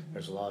 Mm-hmm.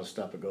 There's a lot of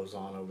stuff that goes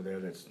on over there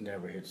that's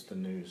never hits the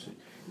news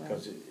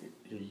because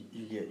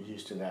you get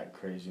used to that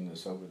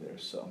craziness over there.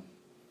 So,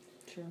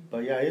 sure.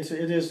 But yeah, it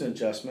is an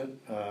adjustment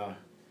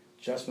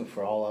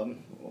for all of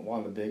them. One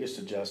of the biggest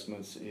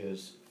adjustments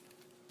is,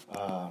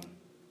 and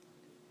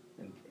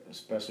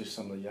especially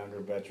some of the younger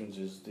veterans,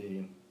 is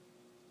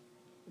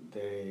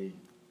they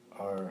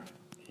are,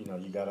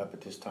 you got up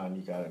at this time,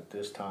 you got at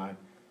this time,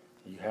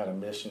 you had a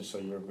mission, so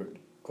your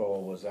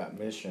goal was that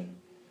mission.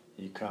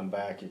 You come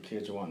back, your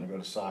kids are wanting to go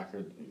to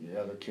soccer, the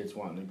other kids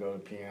wanting to go to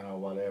piano,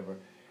 whatever,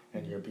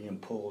 and you're being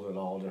pulled in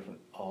all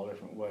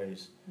different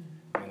ways.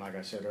 Mm-hmm. And like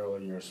I said earlier,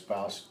 your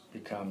spouse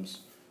becomes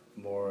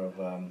more of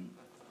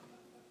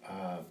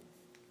the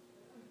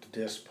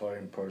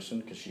disciplining person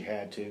because she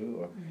had to,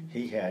 or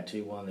he had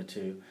to, wanted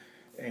to,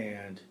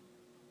 and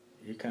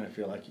you kind of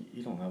feel like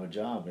you don't have a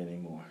job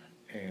anymore.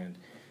 And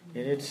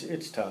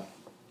it's tough,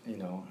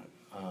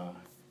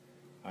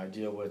 I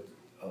deal with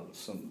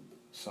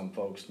some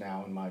folks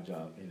now in my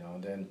job,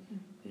 then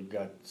you've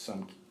got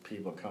some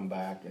people come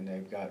back and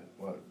they've got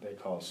what they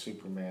call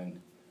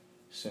Superman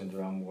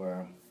syndrome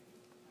where,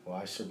 well,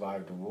 I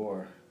survived the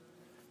war,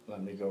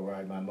 let me go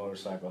ride my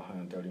motorcycle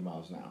 130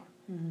 miles an hour.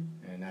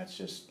 Mm-hmm. And that's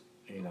just,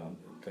 the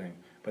thing.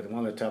 But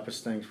one of the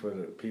toughest things for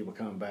the people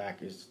coming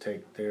back is to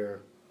take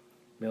their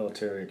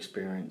military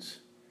experience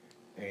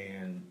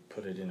and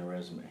put it in a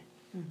resume.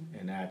 Mm-hmm.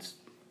 And that's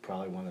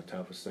probably one of the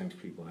toughest things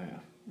people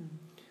have.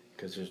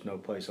 Because there's no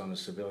place on the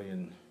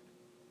civilian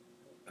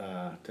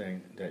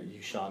thing that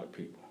you shot at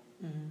people.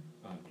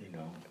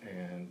 Mm-hmm.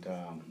 And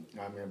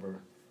I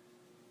remember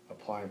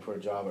applying for a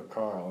job at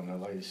Carl, and the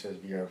lady says,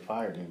 "Have you ever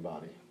fired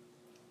anybody?"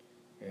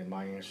 And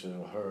my answer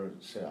to her,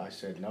 I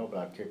said, "No, but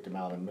I've kicked them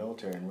out of the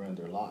military and ruined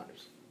their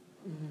lives."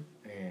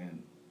 Mm-hmm.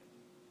 And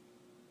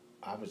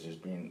I was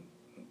just being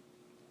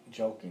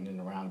joking in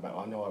the roundabout.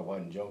 I know I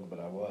wasn't joking, but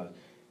I was.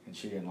 And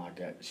she didn't like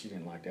that. She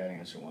didn't like that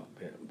answer one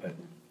bit. But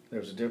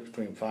there's a difference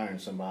between firing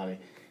somebody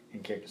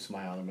and kicking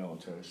somebody out of the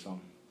military. So,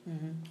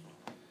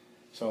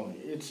 so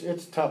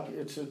it's tough.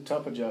 It's a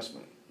tough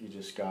adjustment. You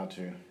just got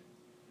to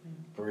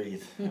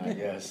breathe, I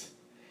guess.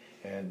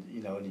 And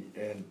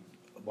and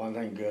one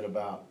thing good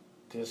about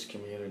this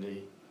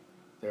community,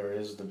 there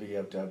is the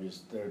VFWs.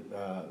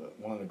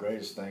 One of the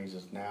greatest things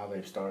is now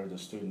they've started the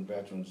Student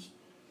Veterans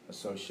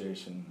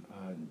Association.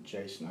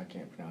 Jason, I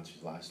can't pronounce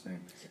his last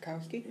name.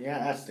 Sikowski? Yeah,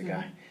 that's the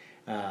guy.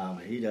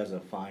 He does a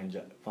fine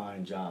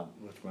job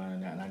with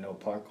running that, and I know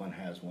Parkland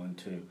has one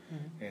too.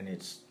 Mm-hmm. And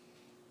it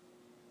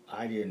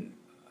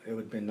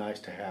would have been nice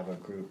to have a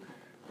group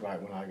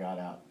right when I got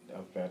out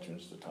of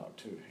veterans to talk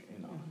to,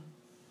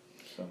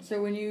 Mm-hmm.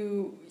 So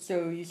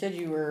you said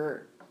you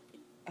were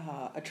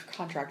a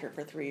contractor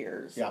for 3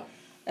 years. Yeah.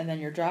 And then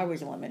your job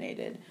was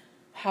eliminated.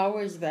 How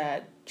was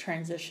that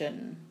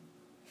transition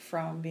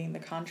from being the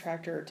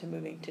contractor to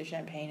moving to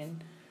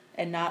Champaign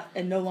and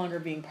no longer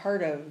being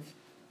part of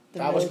the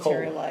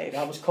military life?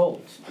 That was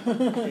cold.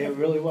 It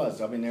really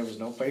was. I mean, there was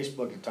no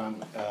Facebook at the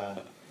time.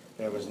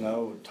 There was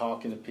no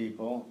talking to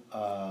people.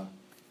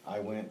 I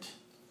went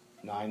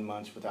 9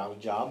 months without a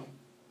job.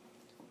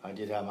 I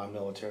did have my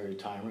military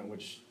retirement,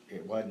 which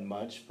it wasn't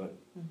much, but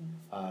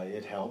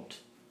it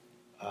helped.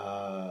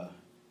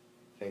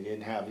 They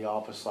didn't have the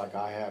office like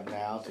I have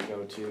now to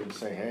go to and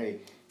say, "Hey,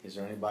 is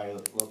there anybody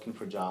looking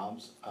for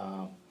jobs?"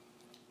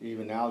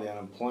 Even now, the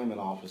unemployment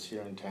office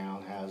here in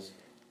town has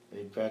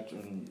a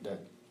veteran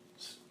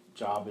that's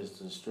job is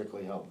to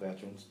strictly help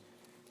veterans.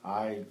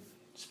 I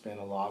spent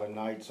a lot of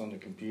nights on the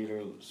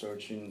computer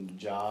searching the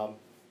job.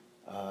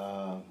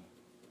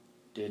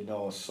 Didn't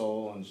know a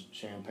soul in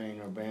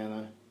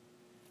Champaign-Urbana,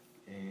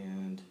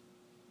 and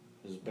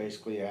was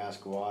basically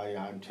asked why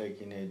I'm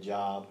taking a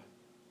job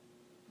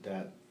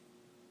that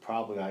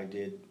probably I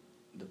did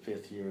the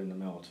 5th year in the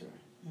military.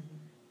 Mm-hmm.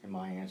 And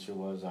my answer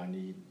was, I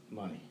need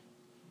money.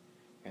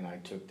 And I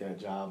took that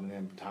job, and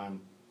then by the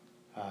time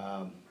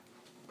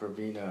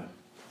Pravina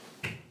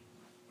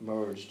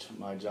merged,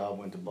 my job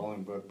went to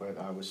Bolingbrook, but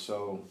I was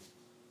so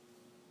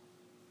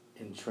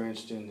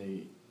entrenched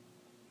in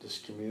this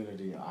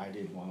community, I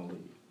didn't want to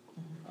leave.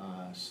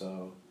 Mm-hmm.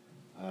 So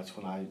that's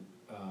when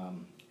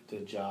the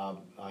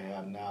job I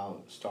have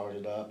now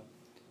started up,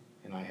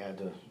 and I had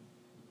to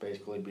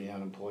basically be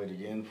unemployed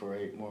again for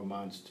 8 more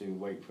months to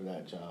wait for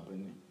that job.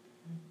 And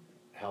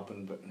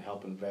helping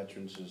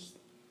veterans is,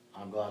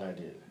 I'm glad I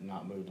did, and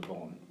not move to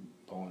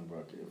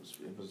Bolingbrook.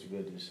 It was a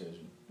good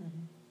decision.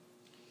 Mm-hmm.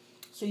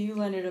 So you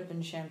landed up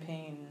in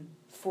Champaign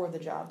for the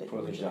job that you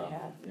originally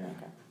had. Yeah.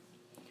 Okay.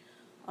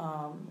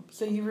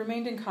 So you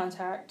remained in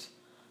contact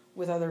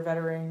with other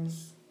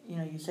veterans.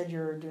 You said you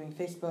were doing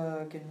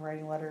Facebook and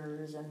writing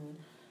letters and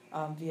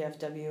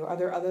VFW. Are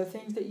there other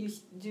things that you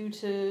do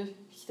to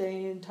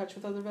stay in touch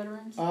with other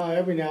veterans?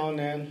 Every now and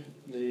then.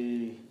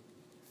 The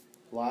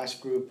last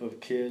group of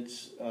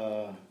kids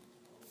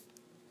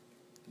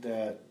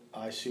that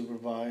I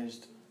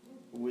supervised,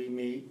 we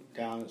meet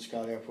down at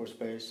Scott Air Force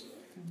Base.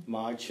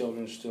 My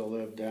children still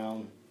live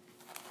down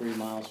 3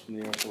 miles from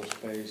the Air Force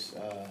Base.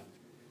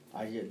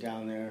 I get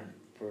down there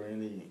for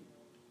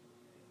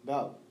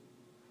about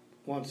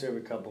once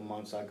every couple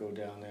months. I go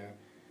down there,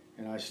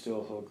 and I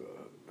still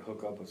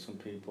hook up with some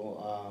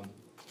people.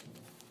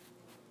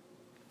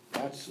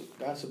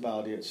 That's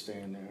about it.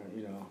 Staying there,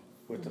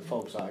 with the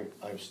folks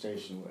I've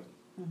stationed with.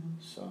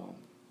 So.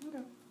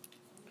 Okay.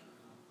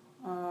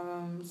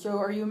 So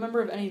are you a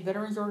member of any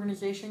veterans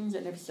organizations,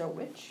 and if so,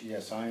 which?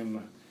 Yes,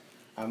 I'm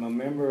a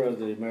member of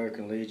the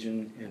American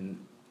Legion in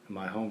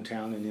my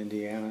hometown in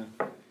Indiana,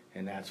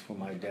 and that's for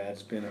my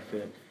dad's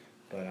benefit.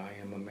 But I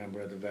am a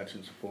member of the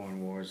Veterans of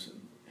Foreign Wars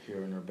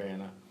here in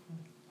Urbana.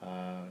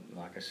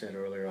 Like I said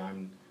earlier,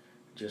 I'm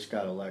just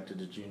got elected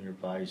to junior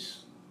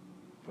vice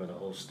for the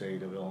whole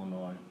state of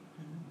Illinois.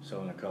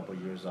 So in a couple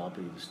of years, I'll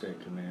be the state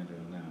commander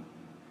in that.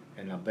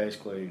 And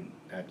basically,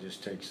 that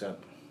just takes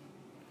up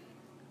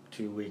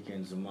 2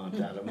 weekends a month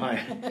out of my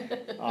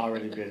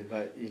already good.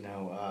 But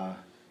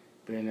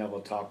being able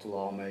to talk to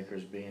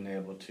lawmakers, being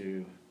able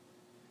to,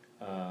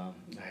 I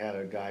had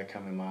a guy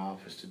come in my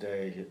office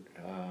today,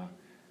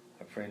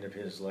 a friend of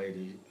his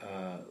lady,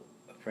 a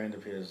friend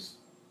of his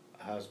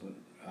husband,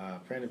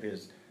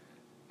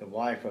 the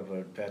wife of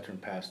a veteran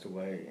passed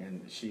away,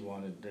 and she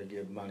wanted to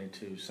give money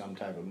to some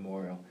type of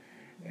memorial,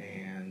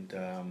 and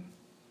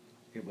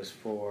it was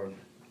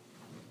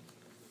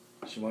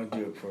she wanted to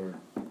do it for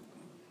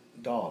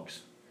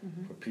dogs,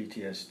 for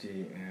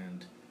PTSD,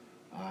 and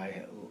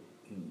I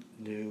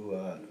knew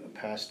a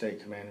past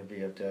state commander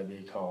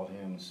VFW called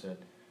him and said,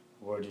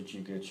 "Where did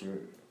you get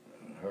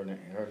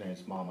her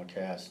name's Mama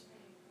Cass."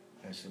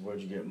 I said, "Where'd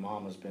you get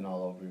Mama's been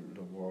all over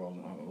the world,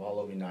 all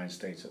over the United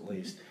States at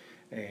least."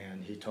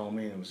 And he told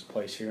me it was a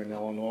place here in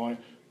Illinois,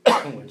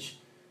 which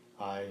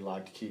I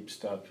like to keep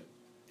stuff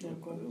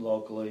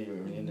locally or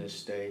in this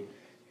state,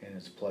 and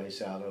it's a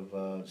place out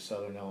of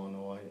southern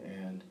Illinois,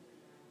 and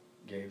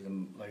gave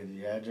the lady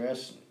the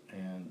address,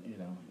 and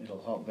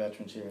it'll help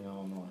veterans here in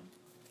Illinois.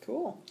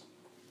 Cool.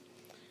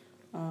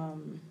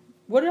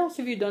 What else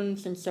have you done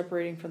since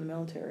separating from the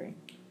military?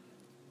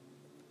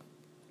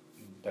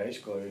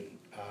 Basically,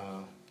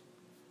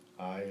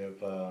 I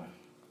have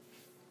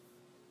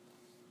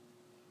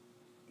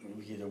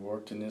either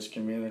worked in this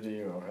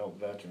community or helped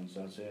veterans.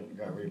 That's it.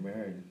 Got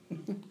remarried.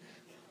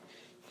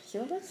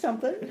 So that's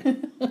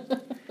something.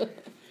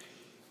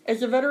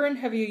 As a veteran,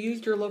 have you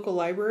used your local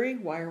library?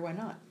 Why or why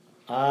not?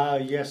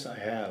 Yes, I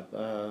have.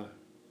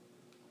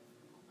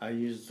 I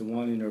used the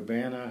one in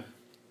Urbana,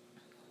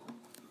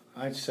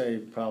 I'd say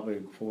probably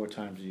 4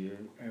 times a year.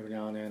 Every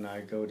now and then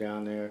I go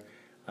down there.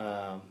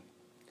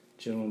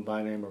 Gentleman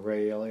by the name of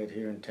Ray Elliott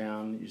here in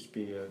town used to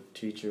be a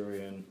teacher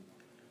in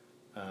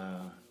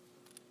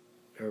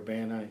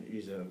Urbana.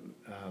 He's a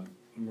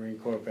Marine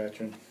Corps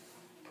veteran.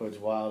 Puts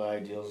wild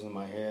ideals in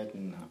my head,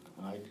 and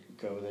I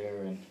go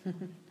there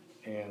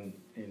and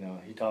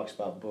he talks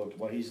about books.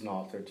 Well, he's an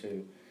author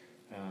too.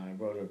 He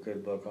wrote a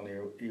good book on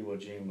Iwo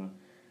Jima.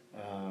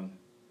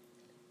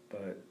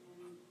 But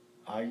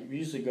I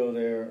usually go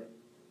there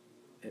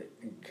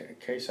in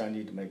case I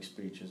need to make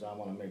speeches. I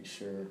want to make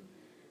sure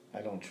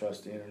I don't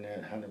trust the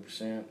internet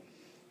 100%.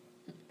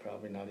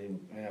 Probably not even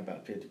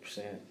about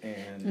 50%.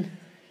 And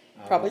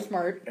probably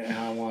smart. And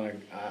I want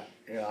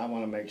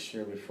to make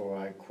sure before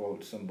I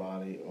quote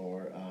somebody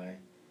or I,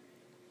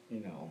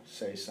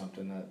 say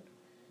something that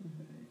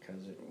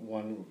because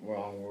one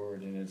wrong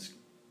word and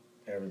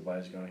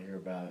everybody's going to hear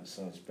about it.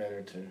 So it's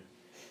better to,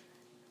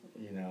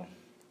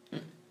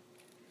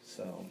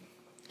 So.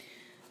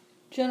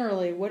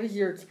 Generally, what has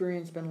your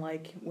experience been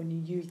like when you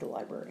use the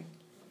library?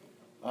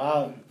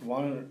 The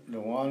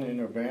one in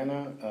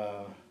Urbana,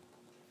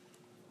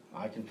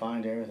 I can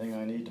find everything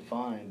I need to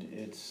find.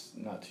 It's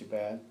not too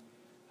bad.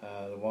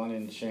 The one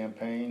in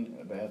Champaign,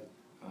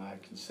 I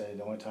can say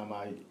the only time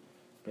I've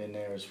been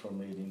there is for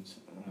meetings.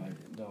 I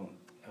don't.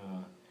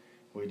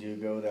 We do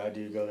go there. I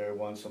do go there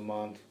once a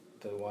month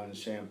to the one in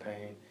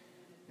Champaign,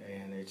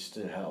 and it's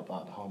to help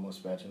out the homeless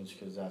veterans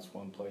because that's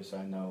one place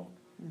I know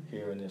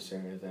here in this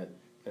area that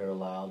they're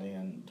allowed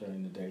in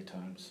during the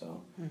daytime.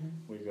 So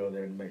we go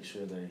there to make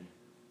sure they,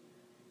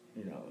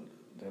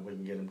 that we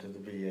can get them to the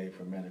VA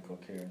for medical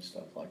care and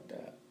stuff like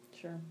that.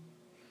 Sure.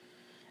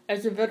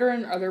 As a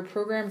veteran, are there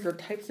programs or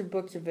types of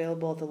books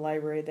available at the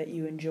library that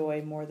you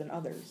enjoy more than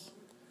others?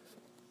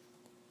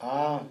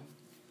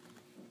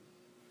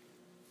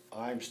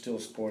 I'm still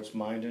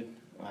sports-minded.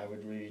 I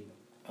would read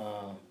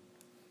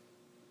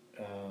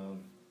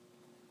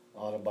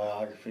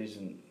autobiographies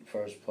in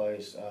first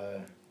place.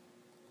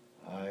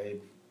 I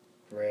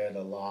read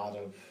a lot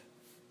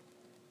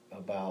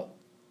about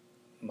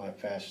my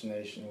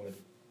fascination with,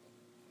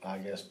 I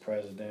guess,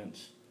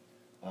 presidents.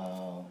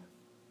 I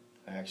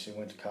actually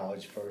went to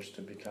college first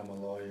to become a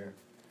lawyer.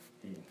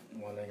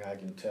 One thing I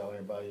can tell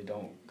everybody, you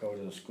don't go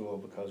to the school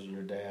because of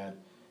your dad,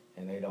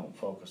 and they don't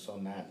focus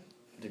on that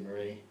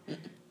degree.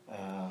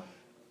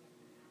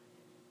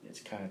 It's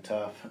kind of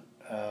tough.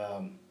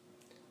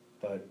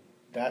 But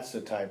that's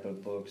the type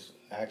of books.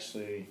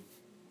 Actually,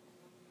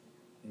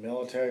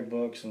 military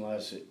books,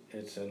 unless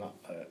it's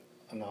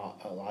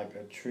like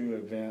a true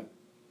event.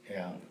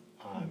 Yeah,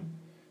 I'm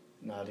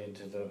not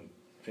into the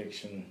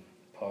fiction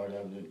part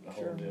of the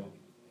whole Sure. deal.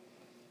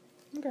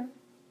 Okay.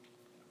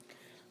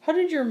 How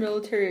did your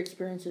military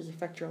experiences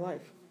affect your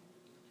life?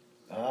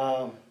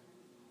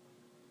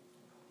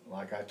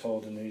 Like I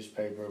told the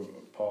newspaper,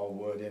 Paul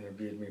Wood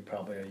interviewed me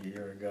probably a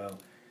year ago.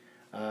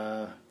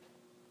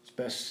 It's the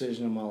best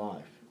decision of my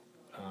life.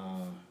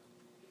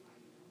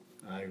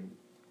 I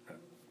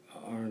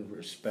earned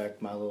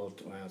respect. My little,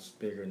 well, it's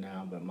bigger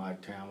now, but my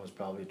town was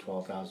probably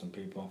 12,000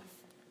 people.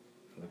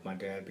 With my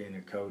dad being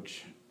a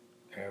coach,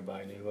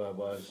 everybody knew who I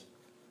was.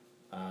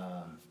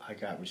 I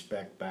got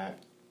respect back,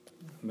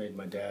 made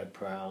my dad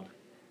proud,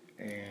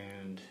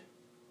 and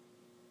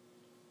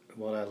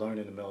what I learned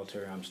in the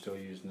military, I'm still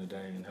using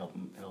today and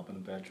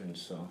helping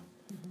veterans. So,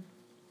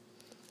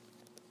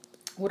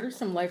 What are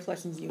some life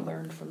lessons you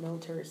learned from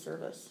military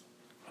service?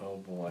 oh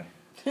boy,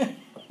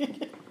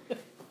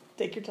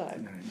 Take your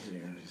time.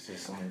 is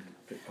this on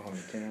the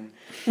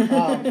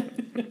camera?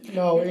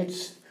 No,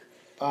 it's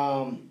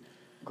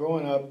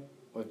growing up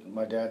with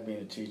my dad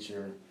being a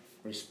teacher.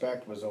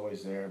 Respect was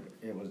always there.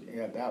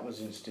 That was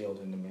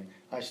instilled into me.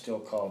 I still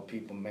call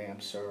people ma'am,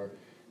 sir,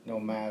 no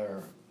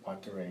matter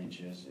what their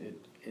age is.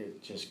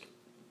 It just,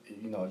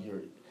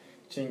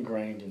 it's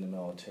ingrained in the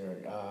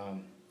military.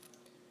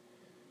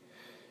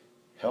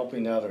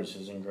 Helping others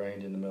is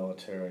ingrained in the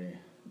military.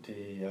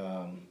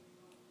 The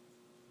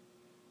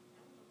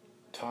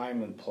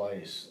time and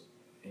place,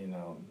 if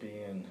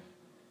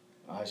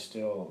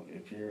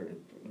your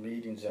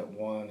meeting's at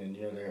 1 and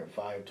you're there at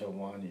 5 till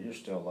 1, you're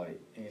still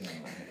late,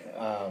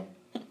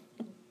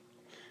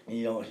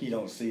 you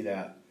don't see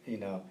that,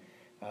 and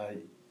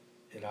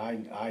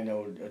I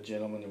know a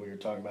gentleman that we were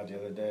talking about the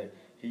other day.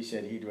 He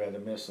said he'd rather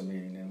miss a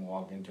meeting than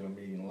walk into a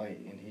meeting late,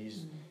 and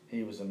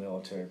he was a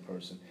military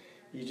person.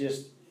 You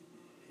just,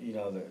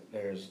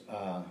 there's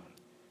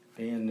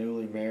being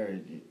newly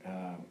married.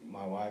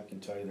 My wife can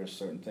tell you there's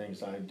certain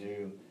things I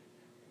do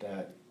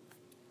that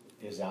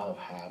is out of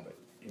habit.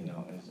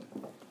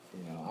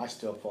 I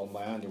still fold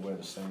my underwear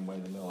the same way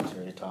the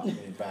military taught me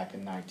back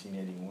in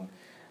 1981.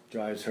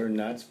 Drives her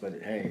nuts,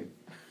 but hey,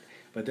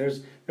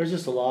 there's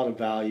just a lot of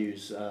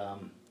values.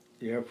 The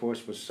Air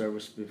Force was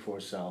service before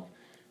self,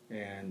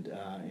 and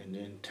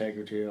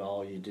integrity of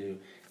all you do,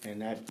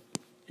 and that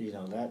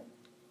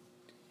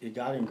it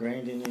got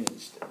ingrained in you.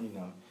 It's,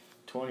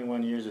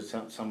 21 years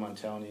of someone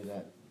telling you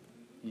that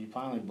you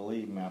finally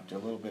believe them after a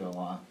little bit of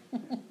lie.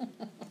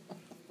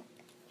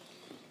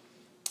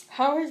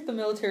 How has the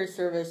military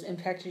service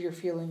impacted your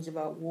feelings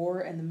about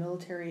war and the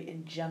military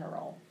in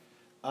general?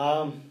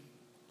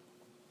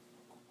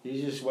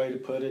 Easiest way to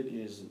put it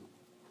is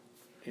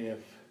if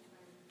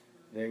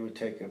they would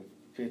take a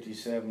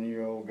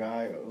 57-year-old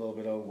guy, a little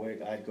bit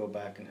overweight, I'd go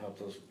back and help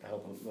those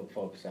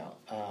folks out.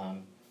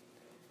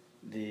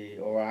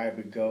 Or I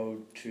would go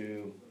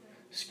to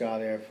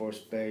Scott Air Force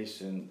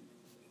Base and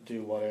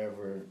do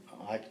whatever.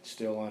 I could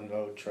still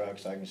unload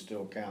trucks, I can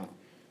still count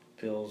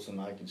pills, and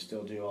I can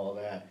still do all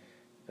that.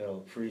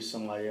 They'll free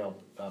somebody else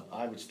up.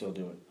 I would still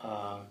do it.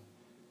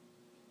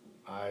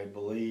 I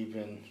believe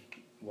in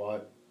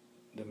what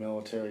the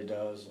military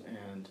does,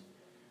 and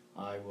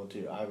I would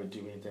do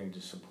anything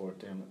to support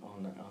them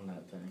on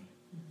that thing.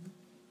 Mm-hmm.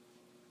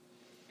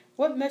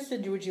 What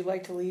message would you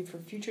like to leave for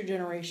future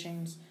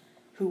generations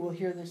who will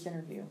hear this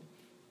interview?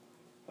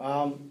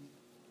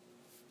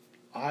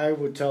 I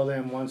would tell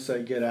them once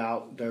they get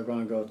out, they're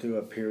going to go through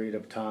a period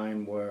of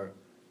time where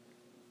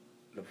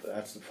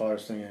that's the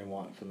farthest thing they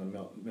want from the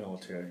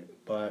military.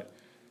 But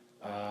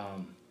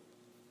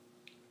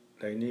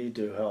they need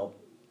to help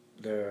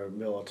their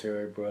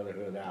military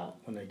brotherhood out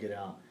when they get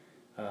out.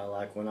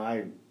 Like when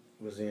I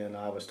was in,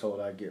 I was told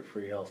I'd get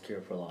free health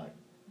care for life.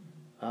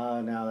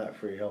 Now that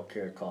free health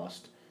care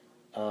costs.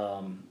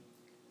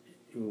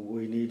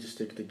 We need to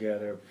stick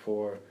together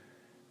for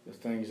the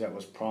things that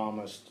was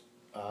promised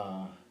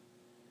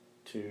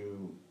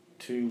to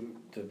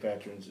the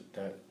veterans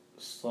that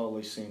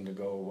slowly seem to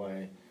go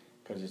away,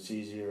 because it's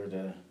easier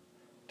to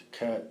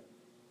cut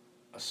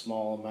a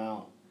small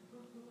amount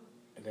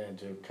than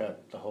to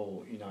cut the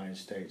whole United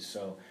States.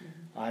 So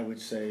I would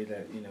say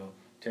that,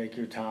 take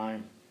your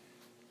time,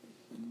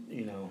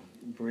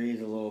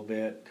 breathe a little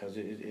bit, because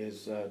it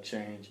is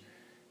change,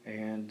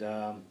 and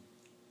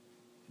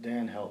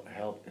then help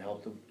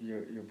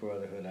your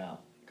brotherhood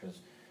out, because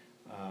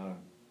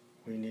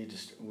we need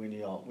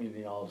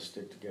all to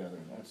stick together.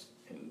 That's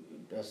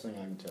the best thing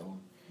I can tell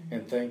them.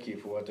 And thank you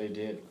for what they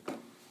did.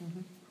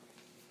 Mm-hmm.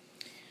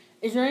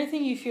 Is there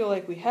anything you feel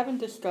like we haven't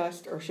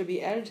discussed or should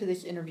be added to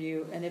this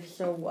interview, and if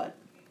so, what?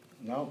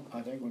 No,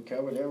 I think we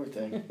covered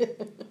everything.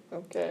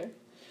 Okay.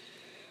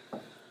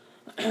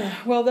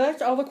 Well,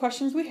 that's all the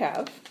questions we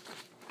have.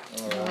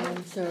 All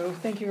right. So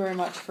thank you very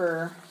much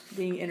for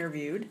being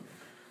interviewed.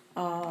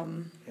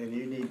 And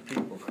you need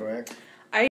people, correct?